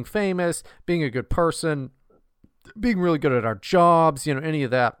famous, being a good person, being really good at our jobs, any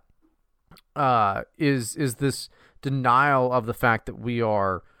of that, is this denial of the fact that we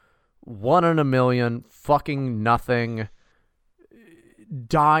are 1 in a million, fucking nothing,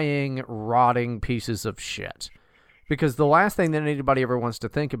 dying, rotting pieces of shit. Because the last thing that anybody ever wants to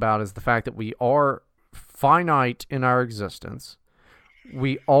think about is the fact that we are finite in our existence.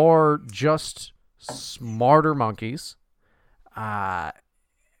 We are just smarter monkeys, and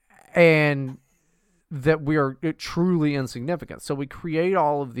that we are truly insignificant. So we create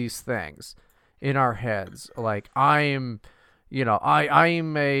all of these things in our heads. Like, I am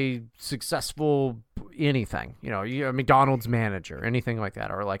a successful anything, a McDonald's manager, anything like that.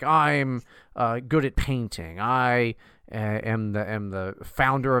 Or like, I'm good at painting. I am the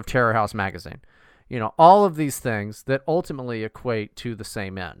founder of Terror House Magazine. All of these things that ultimately equate to the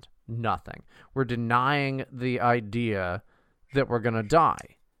same end. Nothing. We're denying the idea that we're going to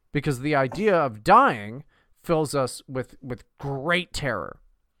die. Because the idea of dying fills us with great terror.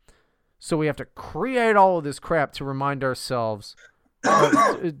 So we have to create all of this crap to remind ourselves,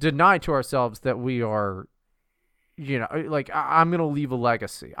 deny to ourselves that we are, I'm going to leave a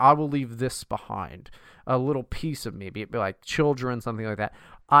legacy. I will leave this behind, a little piece of me, be it like children, something like that.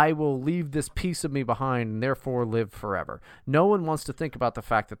 I will leave this piece of me behind and therefore live forever. No one wants to think about the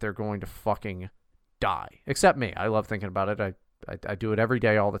fact that they're going to fucking die, except me. I love thinking about it. I do it every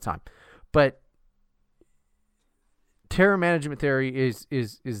day, all the time. But terror management theory is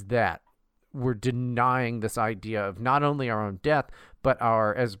that we're denying this idea of not only our own death, but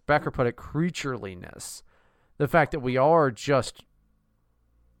our, as Becker put it, creatureliness. The fact that we are just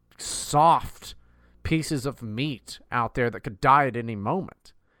soft pieces of meat out there that could die at any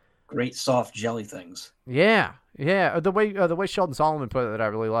moment. Great soft jelly things. Yeah. The way Sheldon Solomon put it that I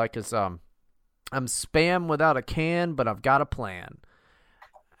really like is I'm spam without a can, but I've got a plan.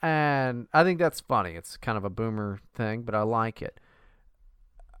 And I think that's funny. It's kind of a boomer thing, but I like it.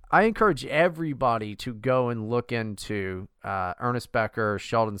 I encourage everybody to go and look into Ernest Becker,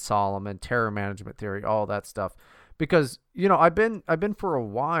 Sheldon Solomon, terror management theory, all that stuff, because I've been for a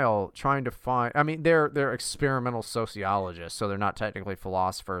while trying to find. I mean, they're experimental sociologists, so they're not technically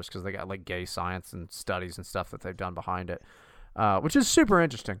philosophers because they got like gay science and studies and stuff that they've done behind it, which is super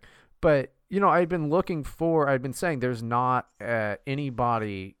interesting. But I've been saying there's not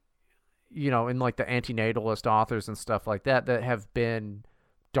anybody, in like the antinatalist authors and stuff like that have been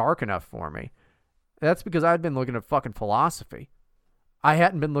dark enough for me. That's because I'd been looking at fucking philosophy. I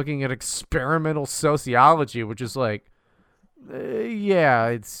hadn't been looking at experimental sociology, which is like,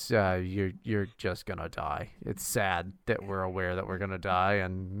 it's you're just gonna die. It's sad that we're aware that we're gonna die,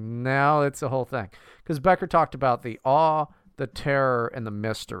 and now it's a whole thing. Because Becker talked about the awe, the terror, and the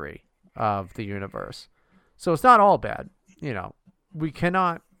mystery of the universe. So it's not all bad. We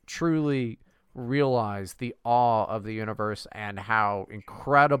cannot truly realize the awe of the universe and how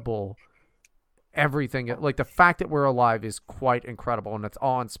incredible everything, like the fact that we're alive is quite incredible, and it's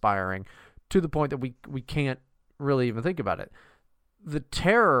awe-inspiring to the point that we can't really even think about it. The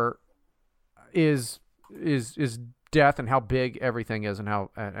terror is death and how big everything is, and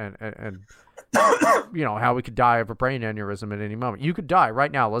how and how we could die of a brain aneurysm at any moment. You could die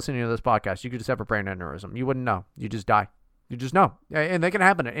right now listening to this podcast. You could just have a brain aneurysm. You wouldn't know. You just die. You just know. And they can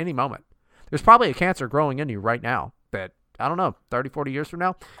happen at any moment. There's probably a cancer growing in you right now that, I don't know, 30, 40 years from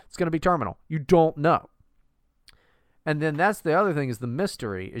now, it's going to be terminal. You don't know. And then that's the other thing, is the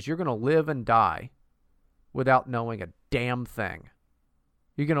mystery is you're going to live and die without knowing a damn thing.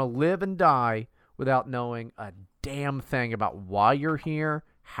 You're going to live and die without knowing a damn thing about why you're here,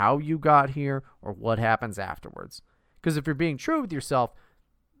 how you got here, or what happens afterwards. Because if you're being true with yourself,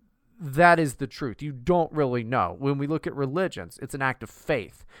 that is the truth. You don't really know. When we look at religions, it's an act of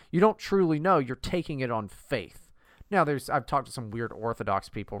faith. You don't truly know. You're taking it on faith. Now, I've talked to some weird Orthodox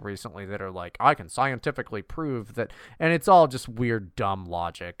people recently that are like, I can scientifically prove that, and it's all just weird, dumb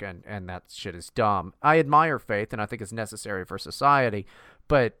logic, and that shit is dumb. I admire faith, and I think it's necessary for society,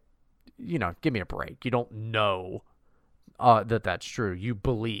 but, give me a break. You don't know that that's true. You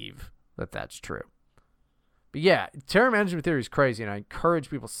believe that that's true. But yeah, terror management theory is crazy, and I encourage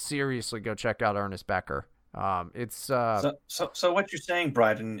people seriously go check out Ernest Becker. So what you're saying,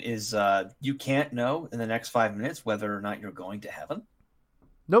 Bryden, is you can't know in the next 5 minutes whether or not you're going to heaven?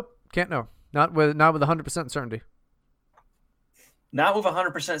 Nope, can't know. Not with 100% certainty. Not with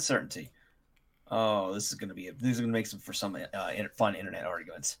 100% certainty. Oh, this is gonna make for some fun internet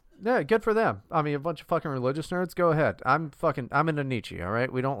arguments. Yeah, good for them. I mean, a bunch of fucking religious nerds. Go ahead. I'm into Nietzsche. All right,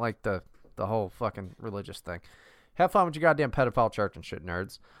 we don't like the whole fucking religious thing. Have fun with your goddamn pedophile church and shit,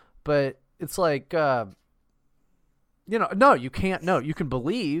 nerds. But it's like, no, you can't know. You can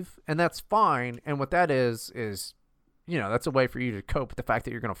believe, and that's fine. And what that is, that's a way for you to cope with the fact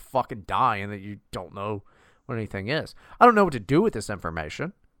that you're going to fucking die and that you don't know what anything is. I don't know what to do with this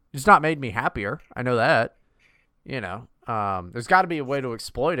information. It's not made me happier. I know that. There's got to be a way to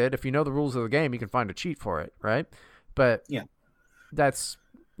exploit it. If you know the rules of the game, you can find a cheat for it, right? But yeah, that's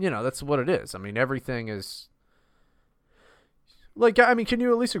what it is. I mean, everything is like, I mean, can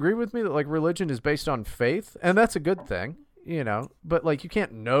you at least agree with me that like religion is based on faith? And that's a good thing, but like you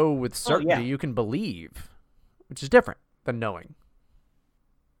can't know with certainty. You can believe, which is different than knowing.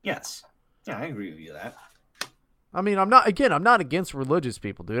 Yes. Yeah, I agree with you that. I mean, I'm not against religious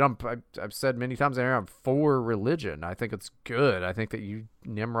people, dude. I've said many times in here, I'm for religion. I think it's good. I think that you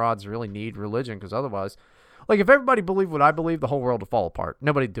nimrods really need religion, because otherwise, like, if everybody believed what I believe, the whole world would fall apart.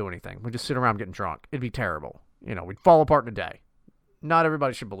 Nobody'd do anything. We'd just sit around getting drunk. It'd be terrible. We'd fall apart in a day. Not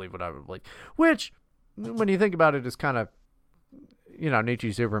everybody should believe what I would believe. Which, when you think about it, is kind of,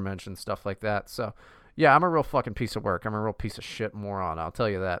 Nietzsche's Übermensch and stuff like that. So, yeah, I'm a real fucking piece of work. I'm a real piece of shit moron. I'll tell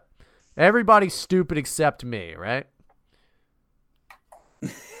you that. Everybody's stupid except me, right?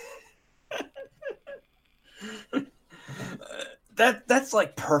 That's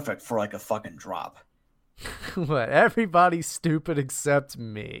like perfect for like a fucking drop. What? Everybody's stupid except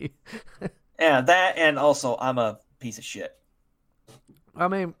me. Yeah, that, and also I'm a piece of shit. I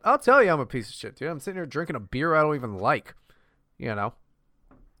mean, I'll tell you I'm a piece of shit, dude. I'm sitting here drinking a beer I don't even like, And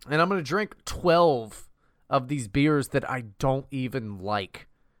I'm going to drink 12 of these beers that I don't even like.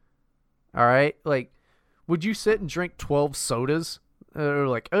 All right? Like, would you sit and drink 12 sodas?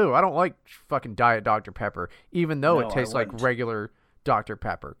 Like, oh, I don't like fucking Diet Dr. Pepper, even though it tastes like regular Dr.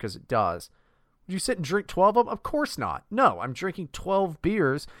 Pepper because it does. Would you sit and drink 12 of them? Of course not. No, I'm drinking 12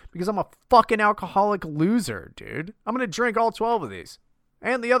 beers because I'm a fucking alcoholic loser, dude. I'm going to drink all 12 of these.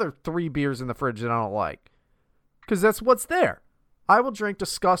 And the other 3 beers in the fridge that I don't like. Because that's what's there. I will drink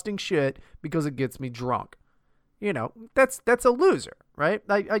disgusting shit because it gets me drunk. You know, that's a loser, right?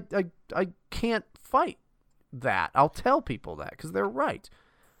 I can't fight that. I'll tell people that because they're right.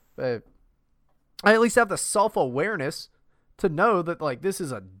 But I at least have the self-awareness to know that, like, this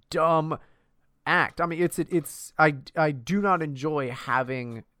is a dumb act. I mean, I do not enjoy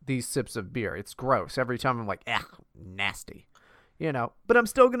having these sips of beer. It's gross. Every time I'm like, nasty. You know, but I'm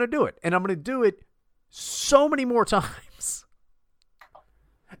still going to do it. And I'm going to do it so many more times.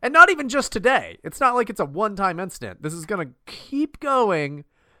 And not even just today. It's not like it's a one-time incident. This is going to keep going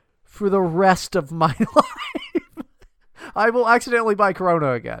for the rest of my life. I will accidentally buy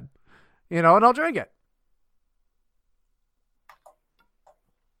Corona again. You know, and I'll drink it.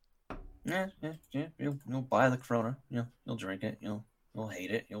 Yeah. You'll buy the Corona. You'll drink it. You'll hate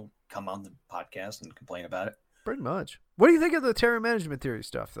it. You'll come on the podcast and complain about it. Pretty much. What do you think of the terror management theory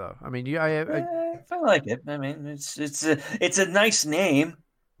stuff, though? I mean, I like it. I mean, it's a nice name,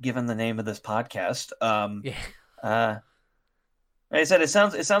 given the name of this podcast. Like I said, it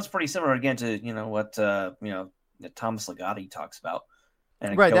sounds pretty similar again to what that Thomas Ligotti talks about.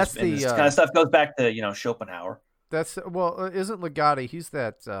 And right, this kind of stuff goes back to Schopenhauer. Isn't Ligotti? He's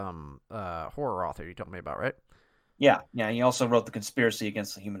that horror author you told me about, right? Yeah. He also wrote The Conspiracy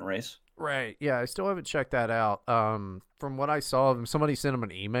Against the Human Race. Right. Yeah, I still haven't checked that out. From what I saw of him, somebody sent him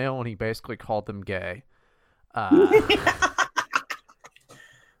an email and he basically called them gay.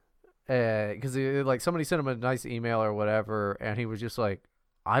 Because somebody sent him a nice email or whatever, and he was just like,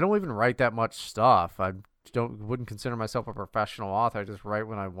 I don't even write that much stuff. I wouldn't consider myself a professional author. I just write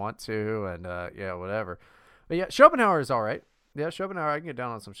when I want to, and whatever. But yeah, Schopenhauer is all right. Yeah, Schopenhauer, I can get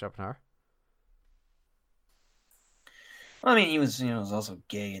down on some Schopenhauer. Well, I mean, he was also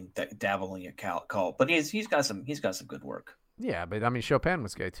gay and dabbling in cult, but he's got some good work. Yeah, but I mean, Chopin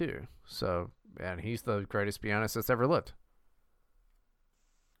was gay too. So, and he's the greatest pianist that's ever lived.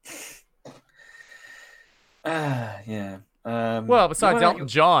 Yeah. Well, besides Elton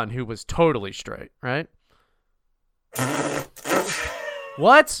John, who was totally straight, right?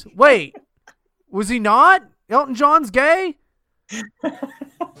 What? Wait, was he not? Elton John's gay?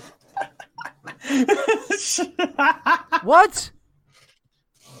 What?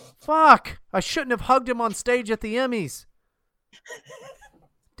 Fuck. I shouldn't have hugged him on stage at the Emmys.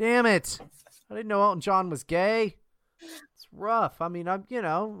 Damn it. I didn't know Elton John was gay. It's rough. I mean, I'm,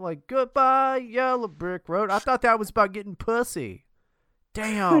 like, goodbye, Yellow Brick Road. I thought that was about getting pussy.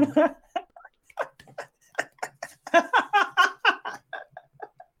 Damn.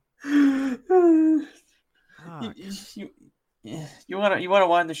 You want to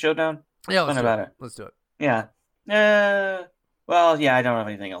wind the show down? Yeah, let's do it. Yeah. Well, yeah, I don't have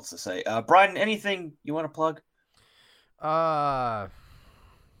anything else to say. Bryden, anything you want to plug? A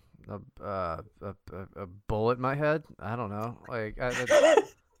bullet in my head? I don't know.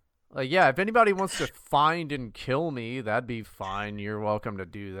 Yeah, if anybody wants to find and kill me, that'd be fine. You're welcome to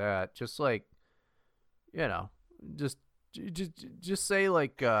do that. Just just say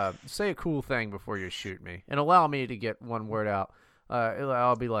say a cool thing before you shoot me and allow me to get one word out.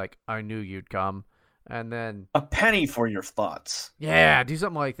 I'll be like, I knew you'd come. And then a penny for your thoughts. Yeah, do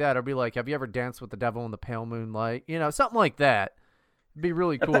something like that. Or be like, have you ever danced with the devil in the pale moonlight? Something like that. It'd be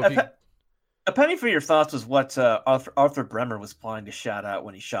really cool if you... A penny for your thoughts was what Arthur Bremer was planning to shout out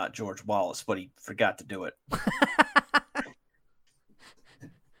when he shot George Wallace, but he forgot to do it.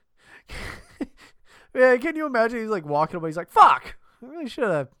 Yeah, can you imagine? He's like walking away. He's like, "Fuck! I really should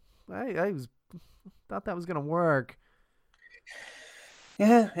have. I thought that was gonna work."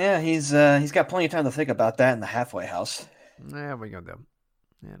 Yeah. He's got plenty of time to think about that in the halfway house. Yeah, what are you gonna do?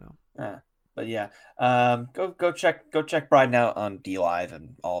 But yeah, go check Bryden out on DLive,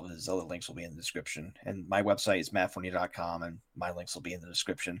 and all of his other links will be in the description. And my website is mattforney.com, and my links will be in the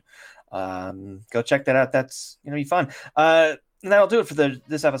description. Go check that out. That's gonna be fun. And that'll do it for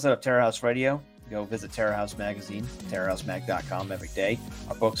this episode of Terror House Radio. Go visit Terror House Magazine, terrorhousemag.com every day.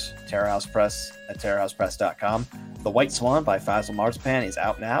 Our books, Terror House Press at terrorhousepress.com. The White Swan by Faisal Marzipan is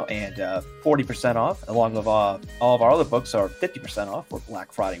out now and 40% off, along with all of our other books are 50% off for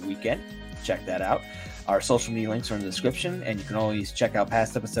Black Friday weekend. Check that out. Our social media links are in the description, and you can always check out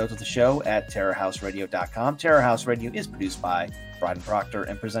past episodes of the show at terrorhouseradio.com. Terror House Radio is produced by Bryden Proctor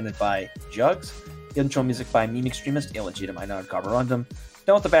and presented by Jugs. Intro music by Meme Extremist, Illegitimate Non Carborundum.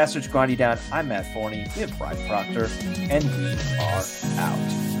 Don't let the bastards grind you down. I'm Matt Forney. We have Bryden Proctor, and we are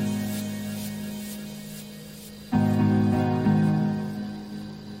out.